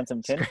forks on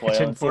some tinfoil Scratch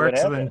and and see what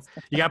forks, and then happens.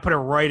 you got to put it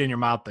right in your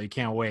mouth though. You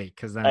can't wait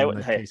because then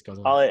the Hey, taste goes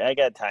away. I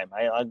got time.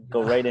 I'll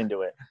go right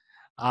into it.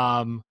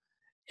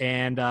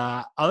 And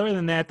other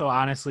than that, though,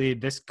 honestly,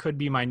 this could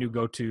be my new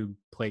go-to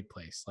plate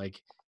place. Like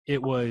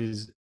it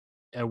was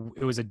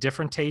a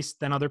different taste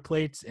than other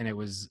plates, and it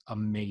was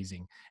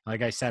amazing.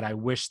 Like I said, I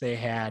wish they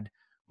had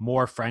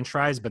more French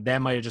fries, but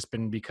that might have just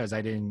been because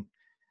I didn't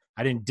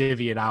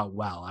divvy it out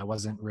well. I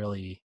wasn't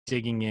really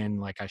digging in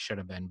like I should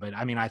have been. But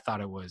I mean, I thought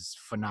it was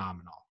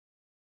phenomenal.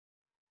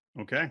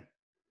 Okay.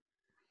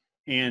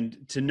 And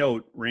to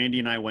note, Randy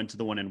and I went to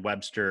the one in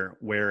Webster,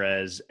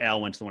 whereas Al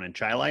went to the one in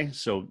Chile.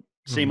 So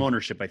same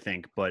ownership, I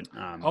think. But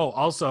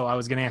also, I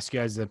was going to ask you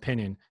guys'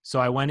 opinion. So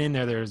I went in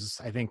there. There's,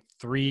 I think,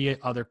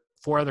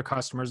 four other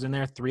customers in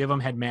there. 3 of them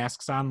had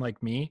masks on,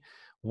 like me.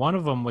 One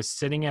of them was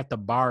sitting at the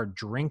bar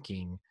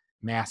drinking,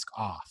 mask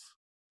off.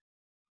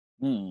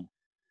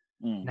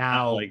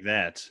 Now, like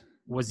that.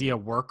 Was he a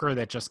worker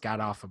that just got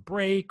off a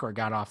break or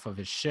got off of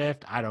his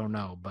shift? I don't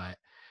know, but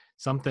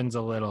something's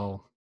a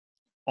little.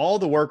 All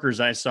the workers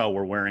I saw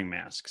were wearing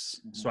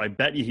masks, so I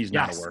bet you he's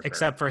not a worker.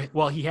 Except for,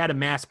 well, he had a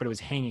mask, but it was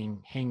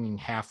hanging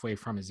halfway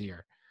from his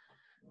ear,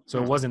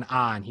 so it wasn't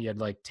on. He had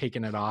like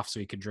taken it off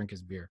so he could drink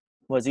his beer.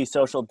 Was he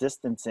social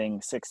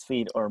distancing 6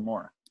 feet or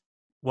more?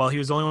 Well, he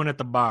was the only one at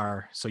the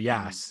bar, so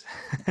yes.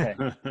 Okay.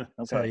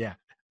 So yeah.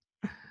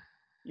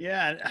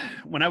 Yeah,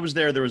 when I was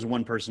there was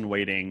one person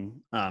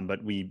waiting,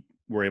 but we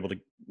were able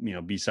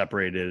to, be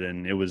separated,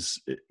 and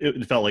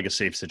it felt like a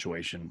safe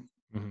situation.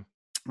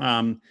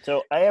 Mm-hmm.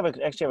 So I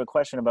actually have a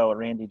question about what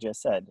Randy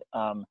just said.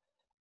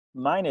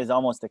 Mine is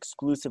almost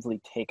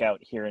exclusively takeout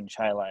here in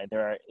Chile.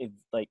 There are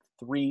like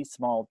 3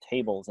 small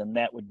tables, and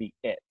that would be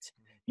it.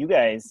 You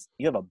guys,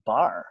 you have a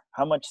bar.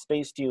 How much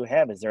space do you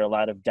have? Is there a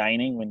lot of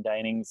dining when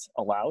dining's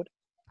allowed?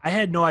 I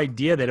had no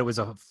idea that it was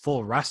a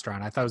full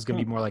restaurant. I thought it was going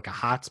to be more like a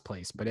Hots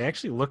place, but it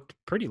actually looked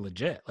pretty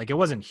legit. Like it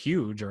wasn't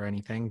huge or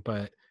anything,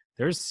 but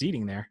there's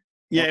seating there.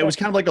 Yeah, it was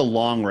kind of like a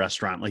long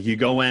restaurant. Like you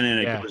go in and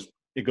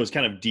it goes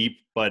kind of deep,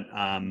 but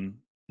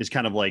it's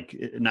kind of like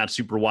not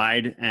super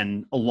wide.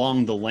 And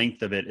along the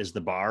length of it is the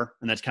bar,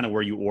 and that's kind of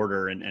where you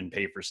order and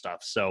pay for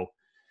stuff. So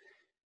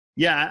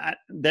yeah,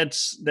 that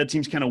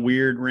seems kind of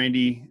weird,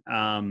 Randy.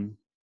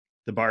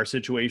 The bar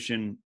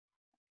situation.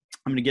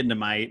 I'm going to get into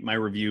my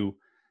review.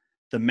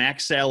 The mac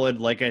salad,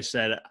 like I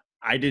said,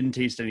 I didn't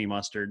taste any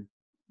mustard.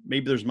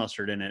 Maybe there's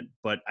mustard in it,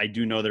 but I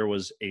do know there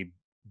was a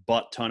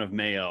butt ton of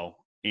mayo.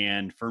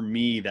 And for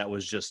me, that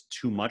was just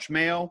too much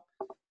mayo.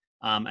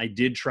 I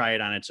did try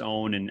it on its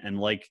own. And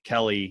like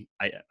Kelly,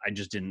 I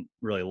just didn't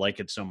really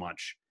like it so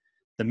much.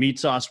 The meat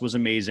sauce was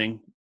amazing.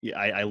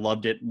 I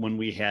loved it when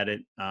we had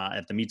it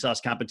at the meat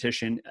sauce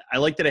competition. I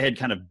liked that it had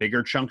kind of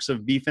bigger chunks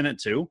of beef in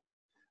it too.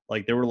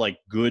 Like there were like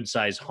good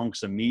sized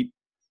hunks of meat.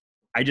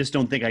 I just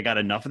don't think I got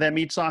enough of that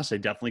meat sauce. I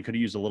definitely could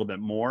have used a little bit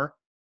more.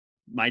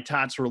 My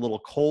tots were a little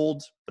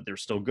cold, but they're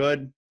still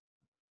good.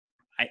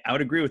 I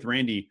would agree with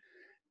Randy.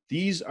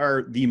 These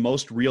are the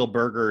most real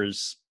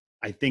burgers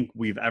I think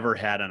we've ever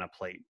had on a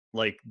plate.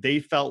 Like they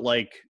felt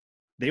like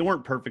they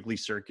weren't perfectly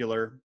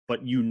circular,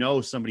 but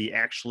somebody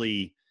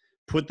actually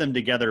put them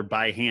together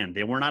by hand.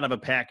 They weren't out of a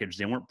package.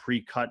 They weren't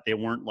pre-cut. They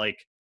weren't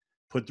like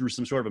put through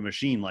some sort of a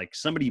machine. Like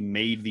somebody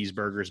made these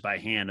burgers by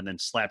hand and then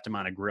slapped them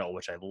on a grill,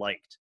 which I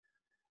liked.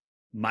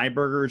 My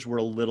burgers were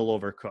a little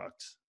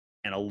overcooked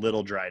and a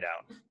little dried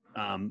out.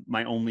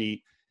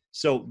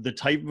 So the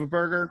type of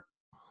burger,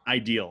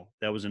 ideal.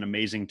 That was an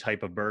amazing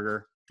type of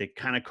burger. They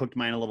kind of cooked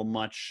mine a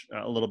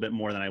little bit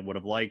more than I would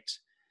have liked.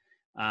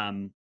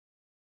 And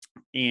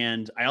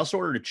I also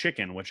ordered a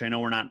chicken, which I know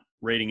we're not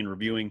rating and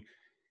reviewing.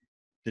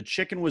 The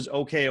chicken was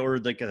okay. I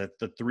ordered like the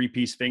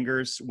 3-piece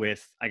fingers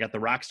I got the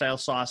rock style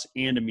sauce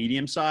and a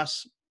medium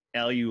sauce.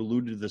 Al, you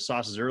alluded to the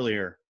sauces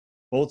earlier.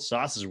 Both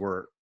sauces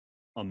were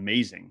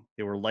amazing.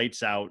 They were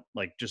lights out,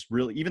 like just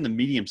really, even the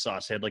medium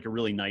sauce had like a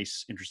really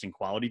nice, interesting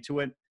quality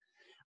to it.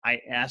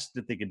 I asked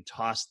if they could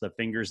toss the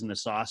fingers in the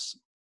sauce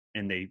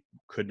and they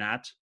could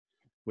not,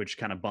 which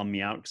kind of bummed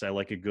me out because I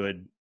like a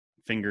good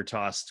finger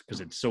tossed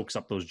because it soaks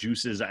up those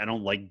juices. I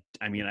know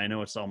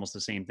it's almost the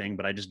same thing,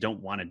 but I just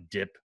don't want to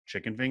dip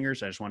chicken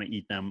fingers. I just want to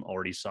eat them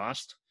already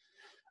sauced.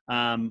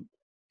 To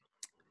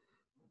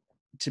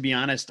be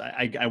honest,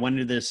 I went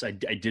into this, I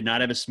did not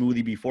have a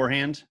smoothie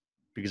beforehand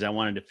because I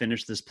wanted to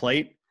finish this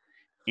plate.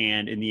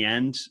 And in the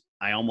end,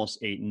 I almost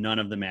ate none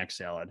of the mac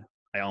salad.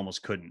 I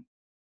almost couldn't.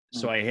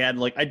 So I had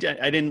I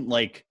didn't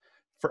like,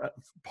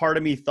 part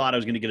of me thought I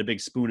was going to get a big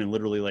spoon and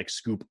literally like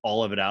scoop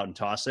all of it out and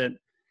toss it.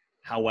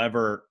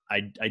 However, I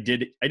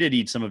did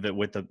eat some of it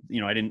with I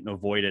didn't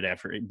avoid it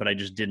after, but I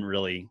just didn't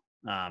really,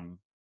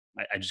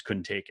 I just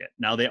couldn't take it.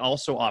 Now they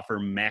also offer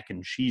mac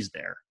and cheese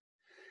there.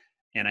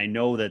 And I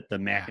know that the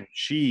mac and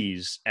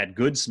cheese at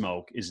Good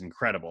Smoke is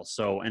incredible.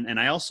 So, and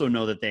I also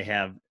know that they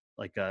have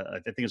I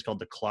think it's called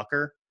the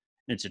Clucker.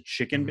 It's a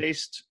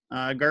chicken-based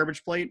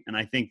garbage plate. And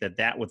I think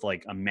that with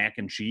like a mac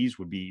and cheese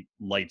would be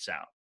lights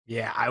out.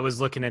 Yeah, I was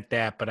looking at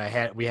that, but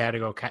we had to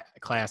go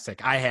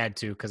classic. I had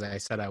to because I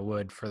said I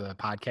would for the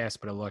podcast,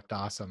 but it looked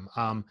awesome.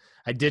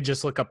 I did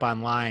just look up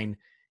online.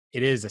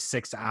 It is a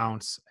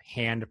 6-ounce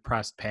hand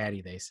pressed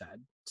patty. They said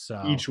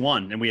so Each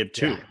one, and we have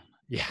 2.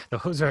 Yeah,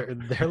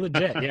 they're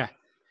legit. Yeah.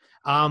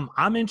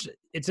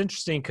 It's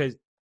interesting because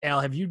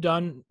Al, you've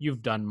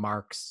done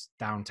Mark's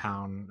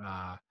downtown.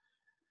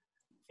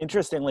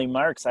 Interestingly,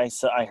 Mark's,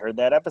 I heard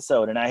that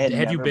episode, and I had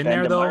Have you never been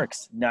there, to though?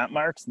 Mark's. Not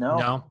Mark's,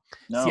 no.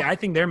 See, I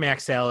think their mac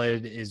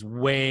salad is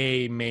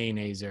way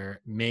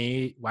mayonnaise-er.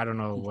 I don't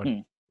know what.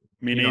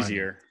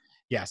 Mayonnaise-ier.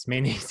 Yes,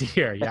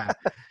 mayonnaise-er,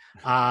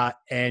 yeah.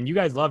 And you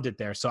guys loved it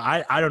there. So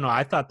I don't know.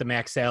 I thought the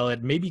mac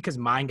salad, maybe because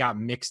mine got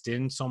mixed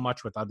in so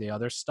much with all the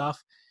other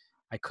stuff,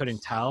 I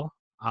couldn't tell.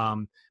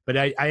 But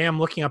I am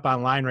looking up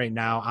online right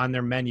now. On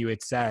their menu,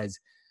 it says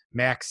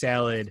mac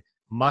salad,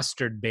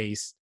 mustard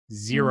base,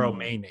 0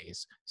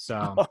 mayonnaise.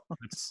 So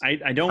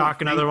I don't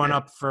talk another one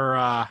up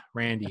for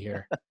Randy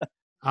here.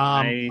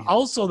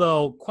 Also,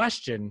 though,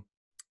 question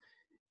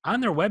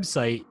on their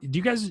website, do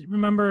you guys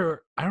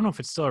remember? I don't know if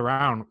it's still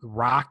around.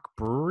 Rock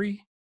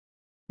Brewery.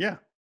 Yeah.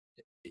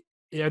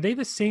 Are they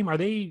the same? Are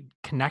they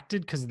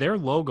connected? Because their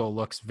logo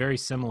looks very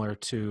similar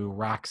to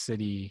Rock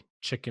City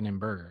Chicken and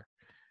Burger.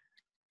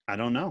 I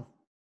don't know.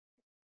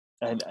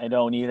 I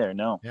don't either.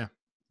 No. Yeah.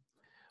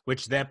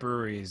 Which that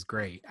brewery is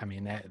great. I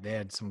mean, they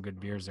had some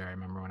good beers there. I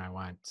remember when I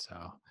went.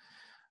 So,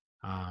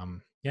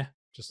 yeah,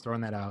 just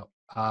throwing that out.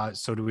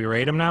 So do we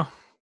rate them now?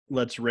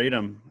 Let's rate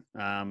them.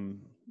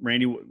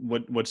 Randy,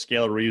 what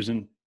scale are we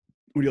using?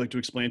 Would you like to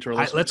explain to our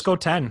listeners? Let's go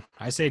 10.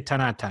 I say 10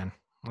 out of 10.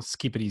 Let's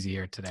keep it easy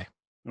here today.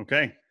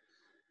 Okay.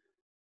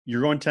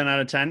 You're going 10 out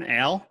of 10,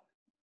 Al?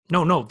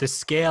 No. The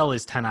scale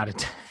is 10 out of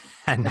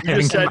 10.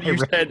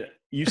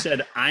 You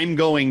said I'm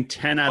going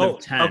 10 out of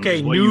 10. Okay.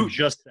 You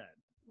just said.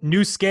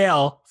 New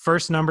scale,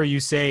 first number you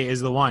say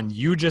is the one.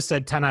 You just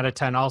said 10 out of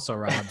 10 also,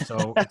 Rob.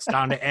 So it's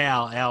down to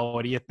Al. Al,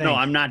 what do you think? No,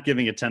 I'm not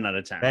giving it 10 out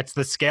of 10. That's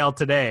the scale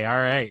today. All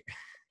right.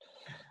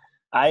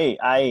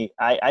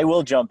 I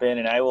will jump in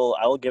and I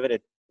will give it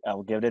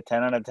a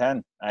 10 out of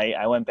 10.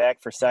 I went back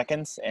for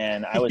seconds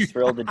and I was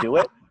thrilled to do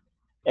it.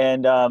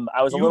 And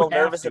I was a little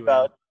nervous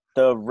about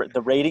the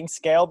rating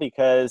scale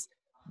because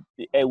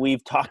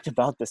we've talked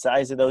about the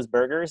size of those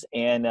burgers.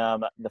 And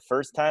the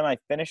first time I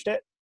finished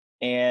it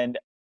and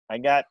I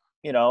got,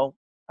 I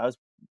was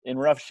in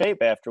rough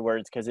shape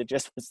afterwards because it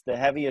just was the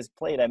heaviest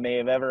plate I may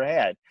have ever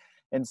had.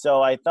 And so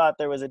I thought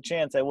there was a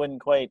chance I wouldn't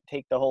quite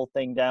take the whole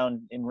thing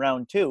down in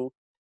round 2.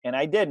 And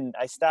I didn't.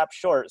 I stopped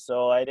short,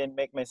 so I didn't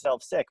make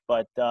myself sick.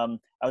 But I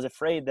was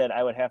afraid that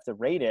I would have to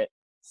rate it,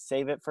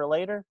 save it for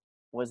later.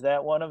 Was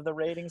that one of the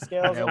rating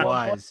scales? It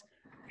was.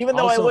 Even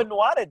though I wouldn't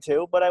wanted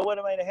to, but I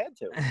might have had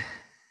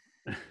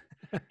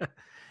to.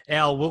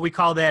 Al, what we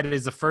call that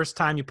is the first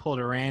time you pulled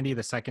a Randy,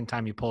 the second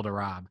time you pulled a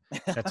Rob.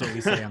 That's what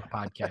we say on the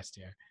podcast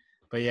here.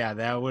 But yeah,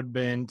 that would have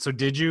been. So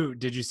did you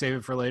save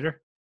it for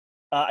later?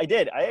 I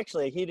did. I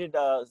actually heated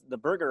the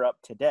burger up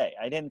today.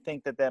 I didn't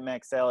think that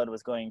mac salad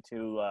was going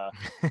to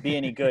be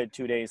any good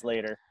 2 days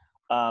later.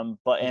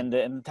 But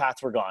the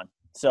tots were gone.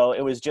 So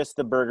it was just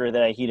the burger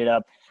that I heated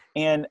up.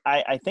 And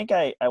I think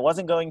I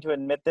wasn't going to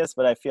admit this,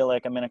 but I feel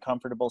like I'm in a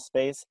comfortable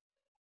space.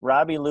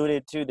 Robbie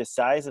alluded to the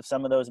size of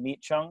some of those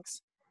meat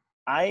chunks.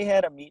 I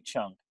had a meat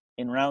chunk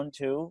in round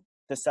 2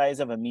 the size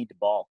of a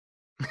meatball.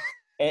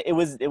 It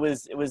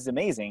was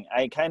amazing.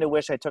 I kind of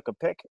wish I took a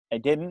pic. I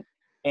didn't.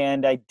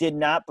 And I did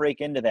not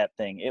break into that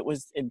thing. It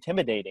was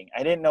intimidating.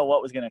 I didn't know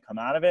what was going to come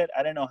out of it.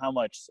 I didn't know how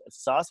much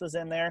sauce was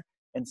in there.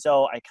 And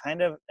so I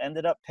kind of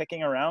ended up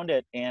picking around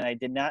it, and I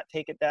did not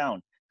take it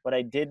down. But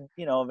I did,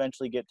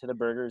 eventually get to the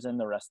burgers and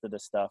the rest of the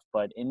stuff.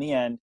 But in the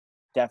end,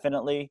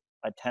 definitely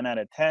a 10 out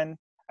of 10.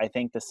 I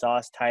think the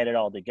sauce tied it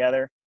all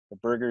together. The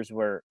burgers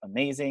were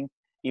amazing.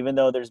 Even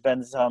though there's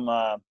been some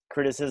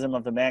criticism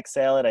of the mac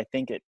salad, I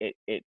think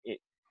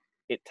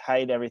it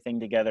tied everything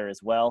together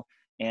as well.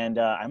 And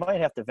I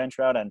might have to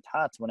venture out on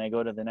tots when I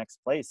go to the next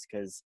place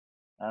because,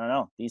 I don't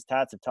know, these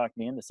tots have talked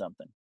me into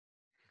something.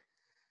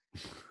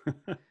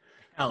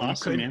 Hell,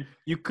 awesome,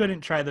 you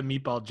couldn't try the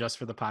meatball just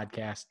for the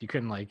podcast. You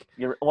couldn't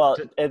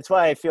it's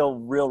why I feel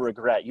real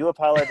regret. You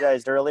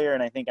apologized earlier,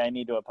 and I think I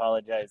need to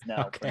apologize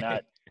now for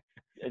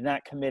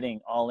not committing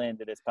all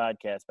into this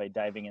podcast by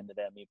diving into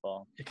that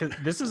meatball. Because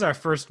this is our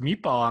first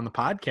meatball on the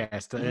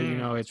podcast.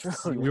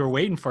 We were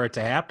waiting for it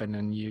to happen,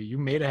 and you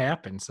made it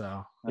happen.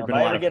 So if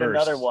I ever get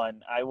another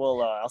one, I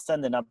will. I'll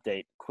send an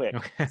update quick.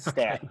 Okay.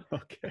 Stat.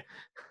 Okay.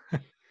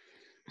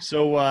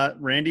 So,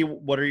 Randy,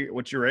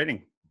 what's your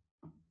rating?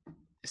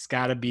 It's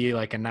got to be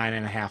like a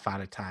 9.5 out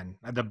of 10.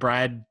 The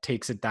bread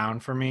takes it down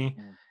for me,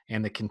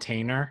 and the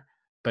container.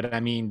 But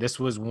I mean, this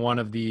was one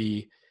of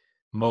the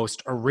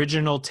most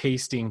original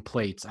tasting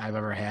plates I've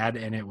ever had,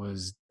 and it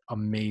was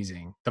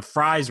amazing. The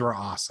fries were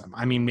awesome.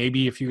 I mean,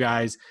 maybe if you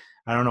guys,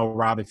 I don't know,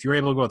 Rob, if you were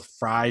able to go with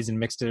fries and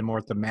mixed it in more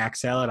with the mac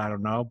salad, I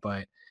don't know,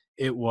 but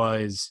it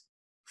was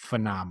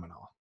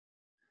phenomenal.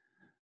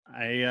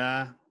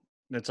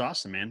 That's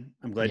awesome, man.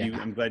 I'm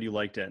glad you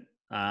liked it.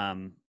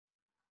 I'm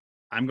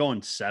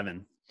going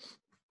 7.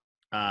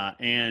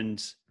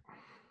 And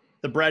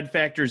The bread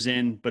factors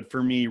in, but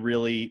for me,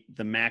 really,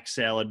 the mac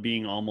salad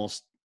being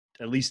almost,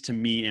 at least to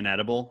me,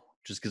 inedible,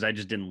 just because I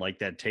just didn't like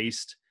that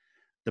taste.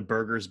 The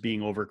burgers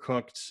being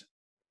overcooked,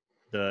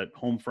 the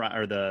home fry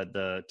or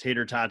the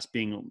tater tots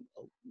being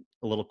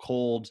a little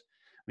cold.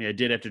 I mean, I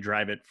did have to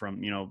drive it from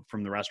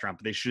the restaurant,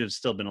 but they should have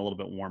still been a little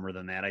bit warmer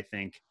than that. I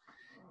think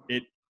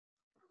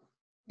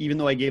even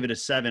though I gave it a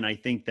 7, I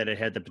think that it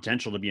had the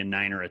potential to be a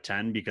 9 or a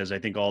 10 because I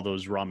think all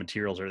those raw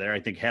materials are there. I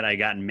think had I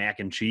gotten mac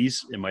and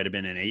cheese, it might have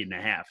been an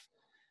 8.5.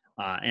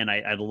 And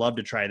I'd love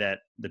to try the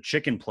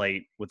chicken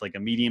plate with like a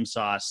medium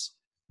sauce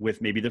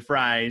with maybe the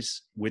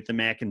fries with the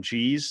mac and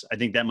cheese. I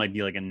think that might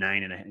be like a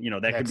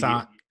 9.5. That could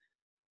be.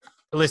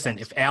 Listen,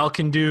 if Al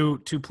can do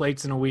 2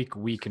 plates in a week,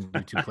 we can do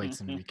 2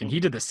 plates in a week. And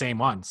he did the same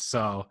once.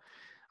 So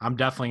I'm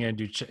definitely going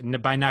to do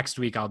by next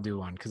week. I'll do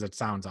one because it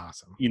sounds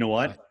awesome. You know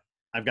what?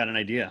 I've got an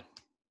idea.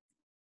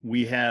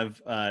 We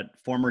have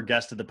former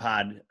guest of the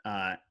pod,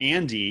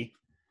 Andy.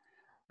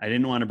 I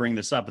didn't want to bring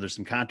this up, but there's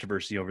some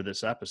controversy over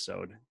this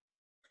episode.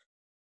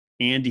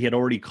 Andy had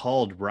already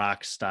called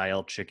Rock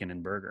Style Chicken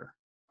and Burger.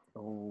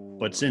 Oh.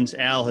 But since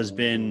Al has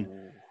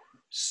been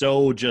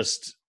so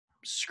just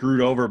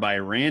screwed over by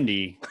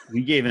Randy,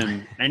 we gave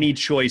him any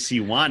choice he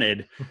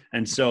wanted.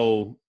 And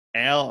so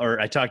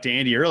I talked to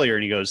Andy earlier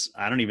and he goes,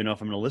 I don't even know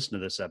if I'm going to listen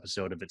to this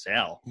episode if it's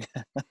Al.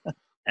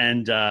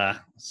 And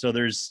so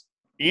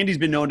Andy's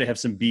been known to have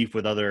some beef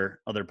with other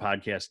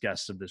podcast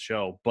guests of the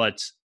show,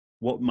 but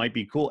what might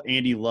be cool,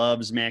 Andy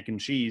loves mac and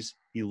cheese.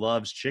 He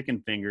loves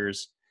chicken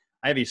fingers.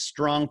 I have a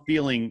strong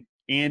feeling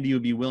Andy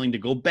would be willing to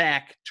go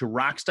back to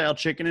Rock Style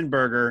Chicken and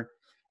Burger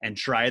and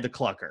try the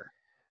clucker.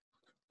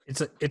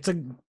 It's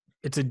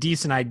a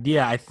decent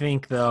idea. I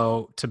think,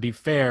 though, to be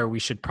fair, we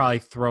should probably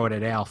throw it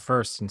at Al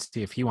first and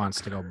see if he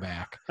wants to go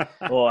back.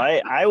 Well,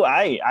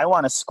 I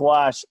want to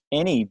squash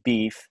any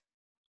beef,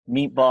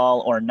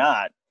 meatball or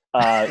not,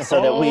 so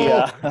that we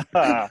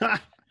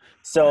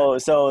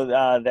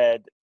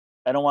that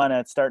I don't want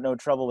to start no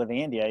trouble with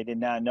Andy. I did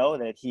not know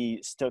that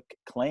he took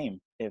claim,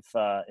 if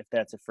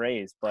that's a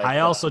phrase. But I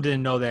also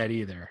didn't know that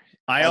either.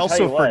 I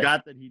also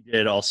forgot that he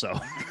did also.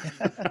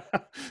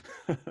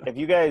 If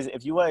you guys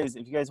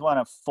want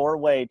a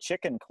 4-way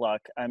chicken cluck,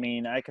 I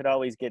mean, I could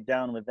always get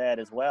down with that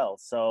as well.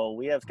 So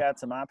we have got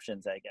some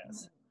options, I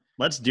guess.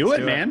 Let's do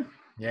it, man.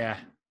 Yeah.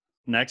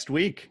 Next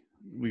week.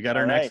 We got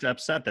our next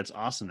upset. That's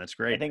awesome. That's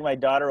great. I think my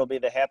daughter will be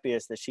the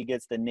happiest that she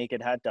gets the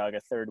naked hot dog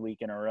a 3rd week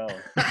in a row.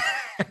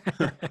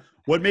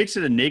 What makes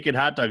it a naked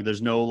hot dog?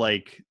 There's no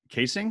like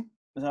casing?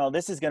 No,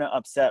 this is going to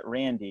upset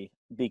Randy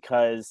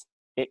because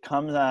it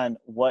comes on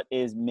what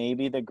is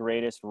maybe the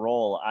greatest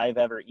roll I've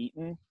ever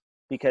eaten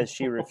because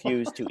she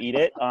refused to eat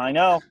it. I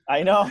know.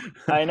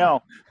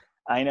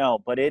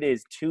 But it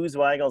is 2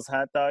 Zweigel's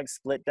hot dogs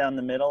split down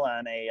the middle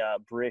on a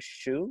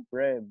brioche.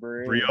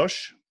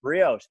 Brioche.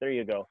 There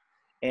you go.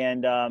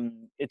 And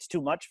it's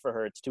too much for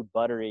her. It's too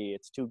buttery.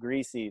 It's too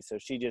greasy. So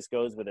she just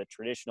goes with a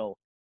traditional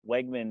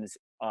Wegmans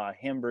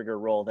hamburger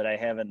roll that I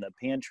have in the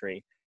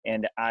pantry.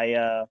 And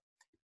I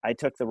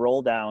took the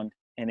roll down,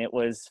 and it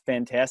was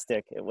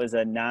fantastic. It was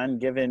a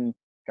non-given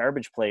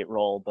garbage plate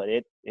roll, but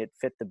it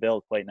fit the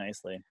bill quite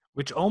nicely.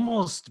 Which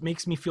almost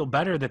makes me feel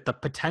better that the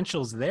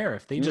potential's there.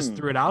 If they just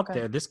threw it out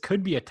there, this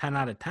could be a 10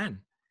 out of 10.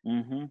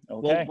 Mm-hmm.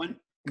 Okay. Well,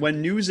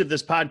 when news of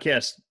this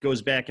podcast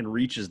goes back and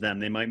reaches them,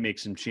 they might make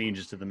some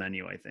changes to the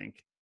menu, I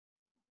think.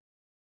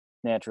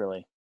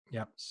 Naturally.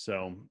 Yep.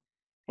 So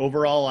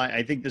overall,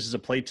 I think this is a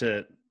plate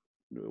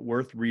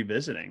worth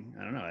revisiting.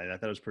 I don't know. I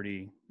thought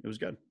it was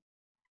good.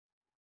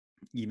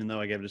 Even though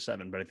I gave it a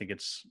 7, but I think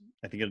it's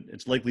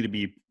likely to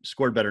be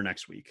scored better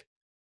next week.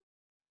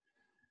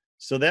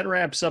 So that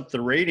wraps up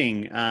the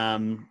rating.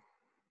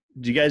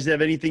 Do you guys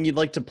have anything you'd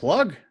like to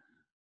plug?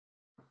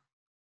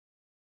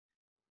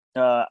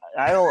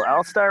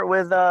 I'll start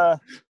with a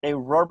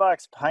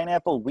Rohrbox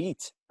pineapple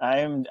wheat.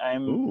 I'm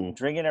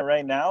drinking it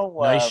right now.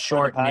 Nice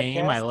short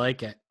name. I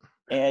like it.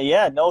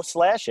 Yeah, no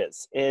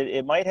slashes.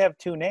 It might have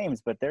 2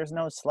 names, but there's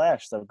no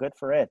slash, so good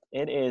for it.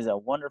 It is a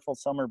wonderful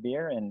summer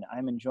beer, and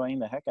I'm enjoying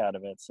the heck out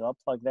of it. So I'll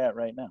plug that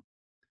right now.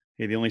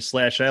 Hey, the only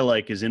slash I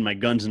like is in my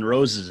Guns N'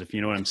 Roses, if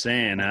you know what I'm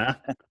saying, huh?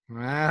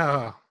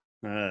 Wow.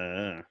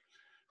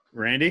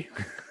 Randy?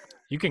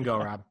 You can go,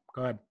 Rob.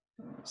 Go ahead.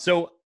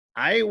 So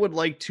I would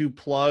like to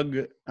plug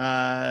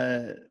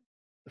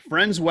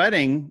friend's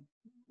wedding.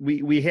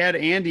 We had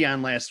Andy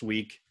on last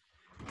week.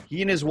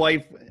 He and his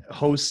wife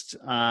host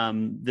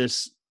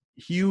this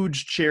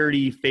huge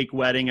charity fake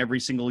wedding every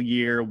single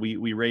year.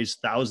 We raise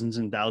thousands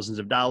and thousands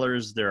of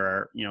dollars.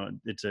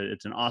 It's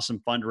an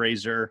awesome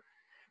fundraiser.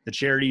 The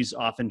charities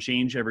often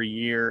change every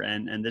year,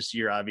 and this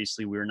year,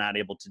 obviously, we were not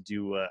able to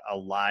do a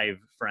live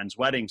friend's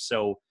wedding.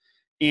 So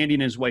Andy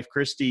and his wife,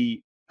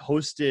 Christy,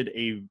 hosted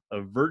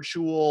a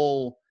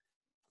virtual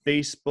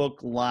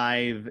Facebook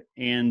Live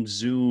and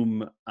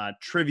Zoom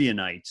trivia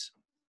night.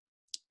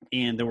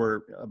 And there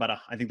were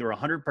I think there were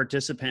 100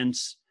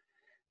 participants,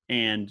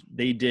 and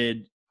they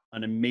did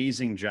an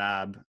amazing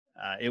job.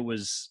 It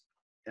was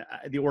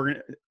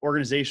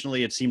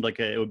organizationally, it seemed like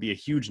it would be a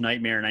huge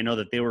nightmare. And I know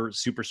that they were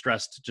super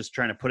stressed just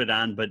trying to put it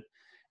on, but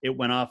it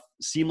went off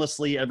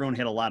seamlessly. Everyone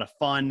had a lot of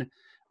fun.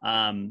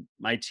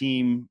 My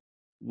team,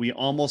 we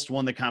almost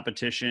won the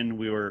competition.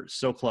 We were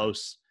so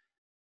close.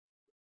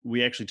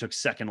 We actually took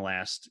second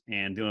last.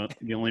 And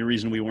the only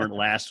reason we weren't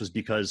last was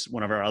because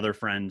one of our other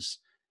friends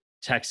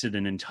texted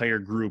an entire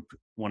group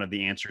one of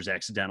the answers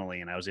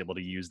accidentally, and I was able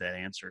to use that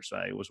answer. So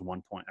it was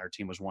 1 point. Our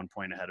team was 1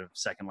 point ahead of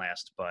second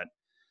last, but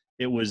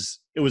it was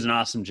an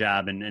awesome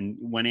job. And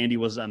when Andy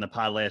was on the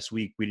pod last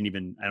week, I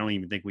don't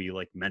even think we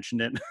like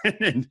mentioned it.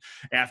 And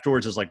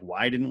afterwards, I was like,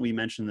 why didn't we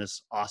mention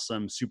this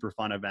awesome, super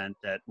fun event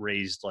that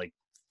raised like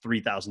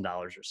 $3,000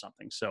 or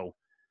something? So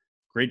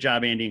great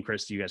job, Andy and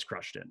Christy. You guys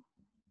crushed it.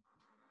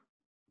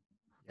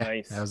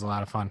 Nice. That was a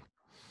lot of fun.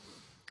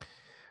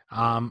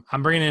 I'm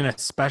bringing in a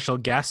special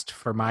guest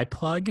for my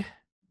plug.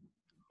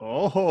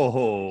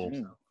 Oh,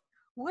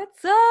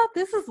 What's up?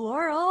 This is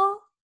Laurel.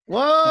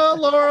 whoa,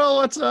 Laurel,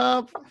 what's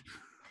up?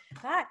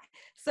 Hi.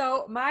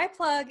 So my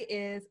plug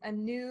is a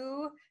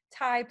new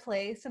Thai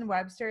place in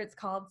Webster. It's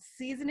called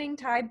Seasoning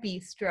Thai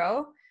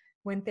Bistro.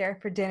 Went there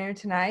for dinner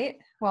tonight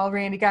while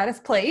Randy got his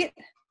plate,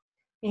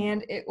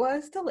 and it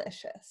was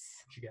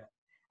delicious. What you got?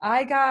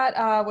 I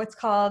got what's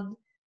called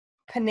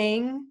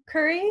Penang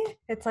curry.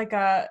 It's like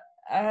a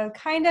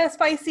kind of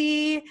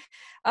spicy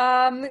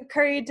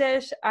curry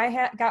dish.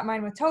 I got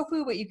mine with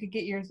tofu, but you could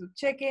get yours with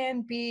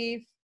chicken,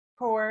 beef,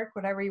 pork,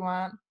 whatever you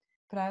want.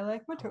 But I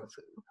like my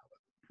tofu.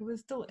 It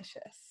was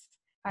delicious.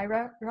 I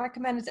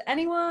recommend it to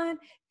anyone.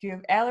 If you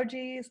have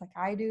allergies like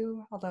I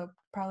do, although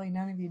probably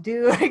none of you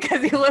do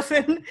because you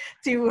listen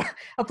to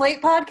a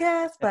plate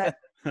podcast, but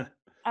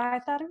I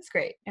thought it was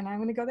great, and I'm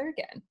going to go there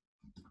again.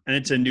 And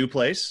it's a new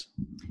place?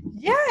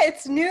 Yeah,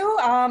 it's new.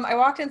 I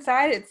walked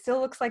inside. It still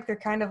looks like they're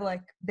kind of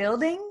like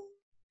building,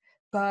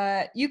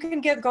 but you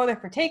can go there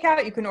for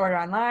takeout. You can order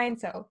online,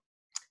 so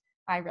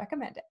I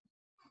recommend it.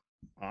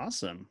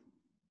 Awesome.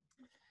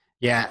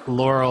 Yeah,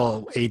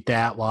 Laurel ate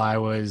that while I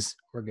was.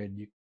 We're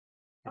good.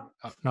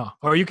 No,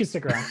 or you can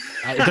stick around.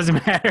 It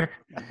doesn't matter.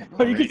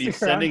 Or you can He's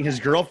stick around. sending his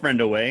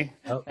girlfriend away.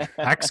 Oh,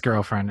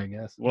 ex-girlfriend, I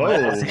guess.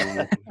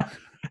 Whoa.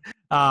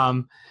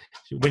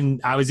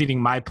 When I was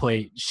eating my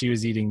plate, she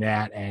was eating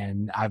that,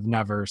 and I've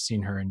never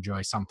seen her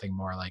enjoy something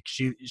more. Like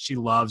she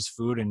loves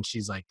food, and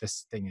she's like,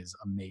 this thing is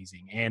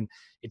amazing. And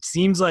it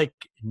seems like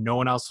no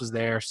one else was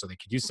there, so they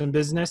could do some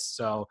business.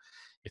 So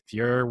if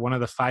you're one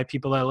of the 5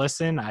 people that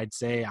listen, I'd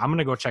say I'm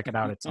gonna go check it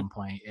out at some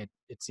point.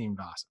 It seemed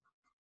awesome.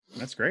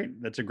 That's great.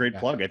 That's a great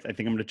plug. I think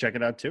I'm going to check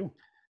it out too.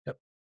 Yep.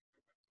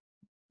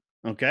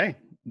 Okay.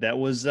 That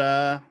was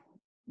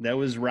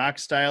Rock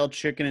Style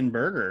Chicken and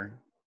Burger.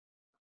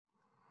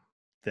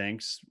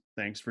 Thanks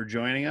for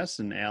joining us.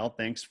 And Al,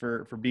 thanks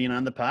for being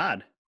on the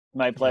pod.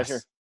 My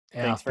pleasure.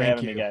 Yes. Thanks for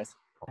having me, guys.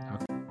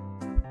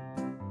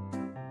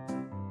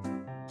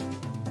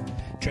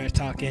 Trash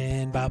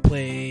talking about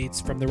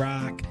plates from the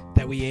rock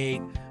that we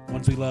ate.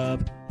 Ones we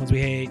love, ones we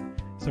hate.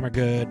 Some are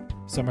good,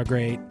 some are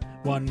great.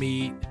 One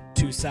meat,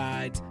 2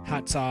 sides,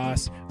 hot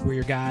sauce. We're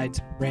your guides,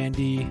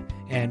 Randy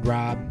and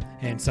Rob,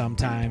 and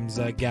sometimes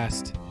a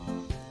guest.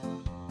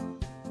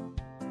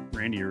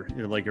 Randy, you're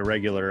like a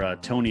regular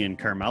Tony and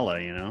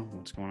Carmella, you know?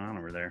 What's going on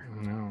over there?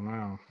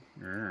 No.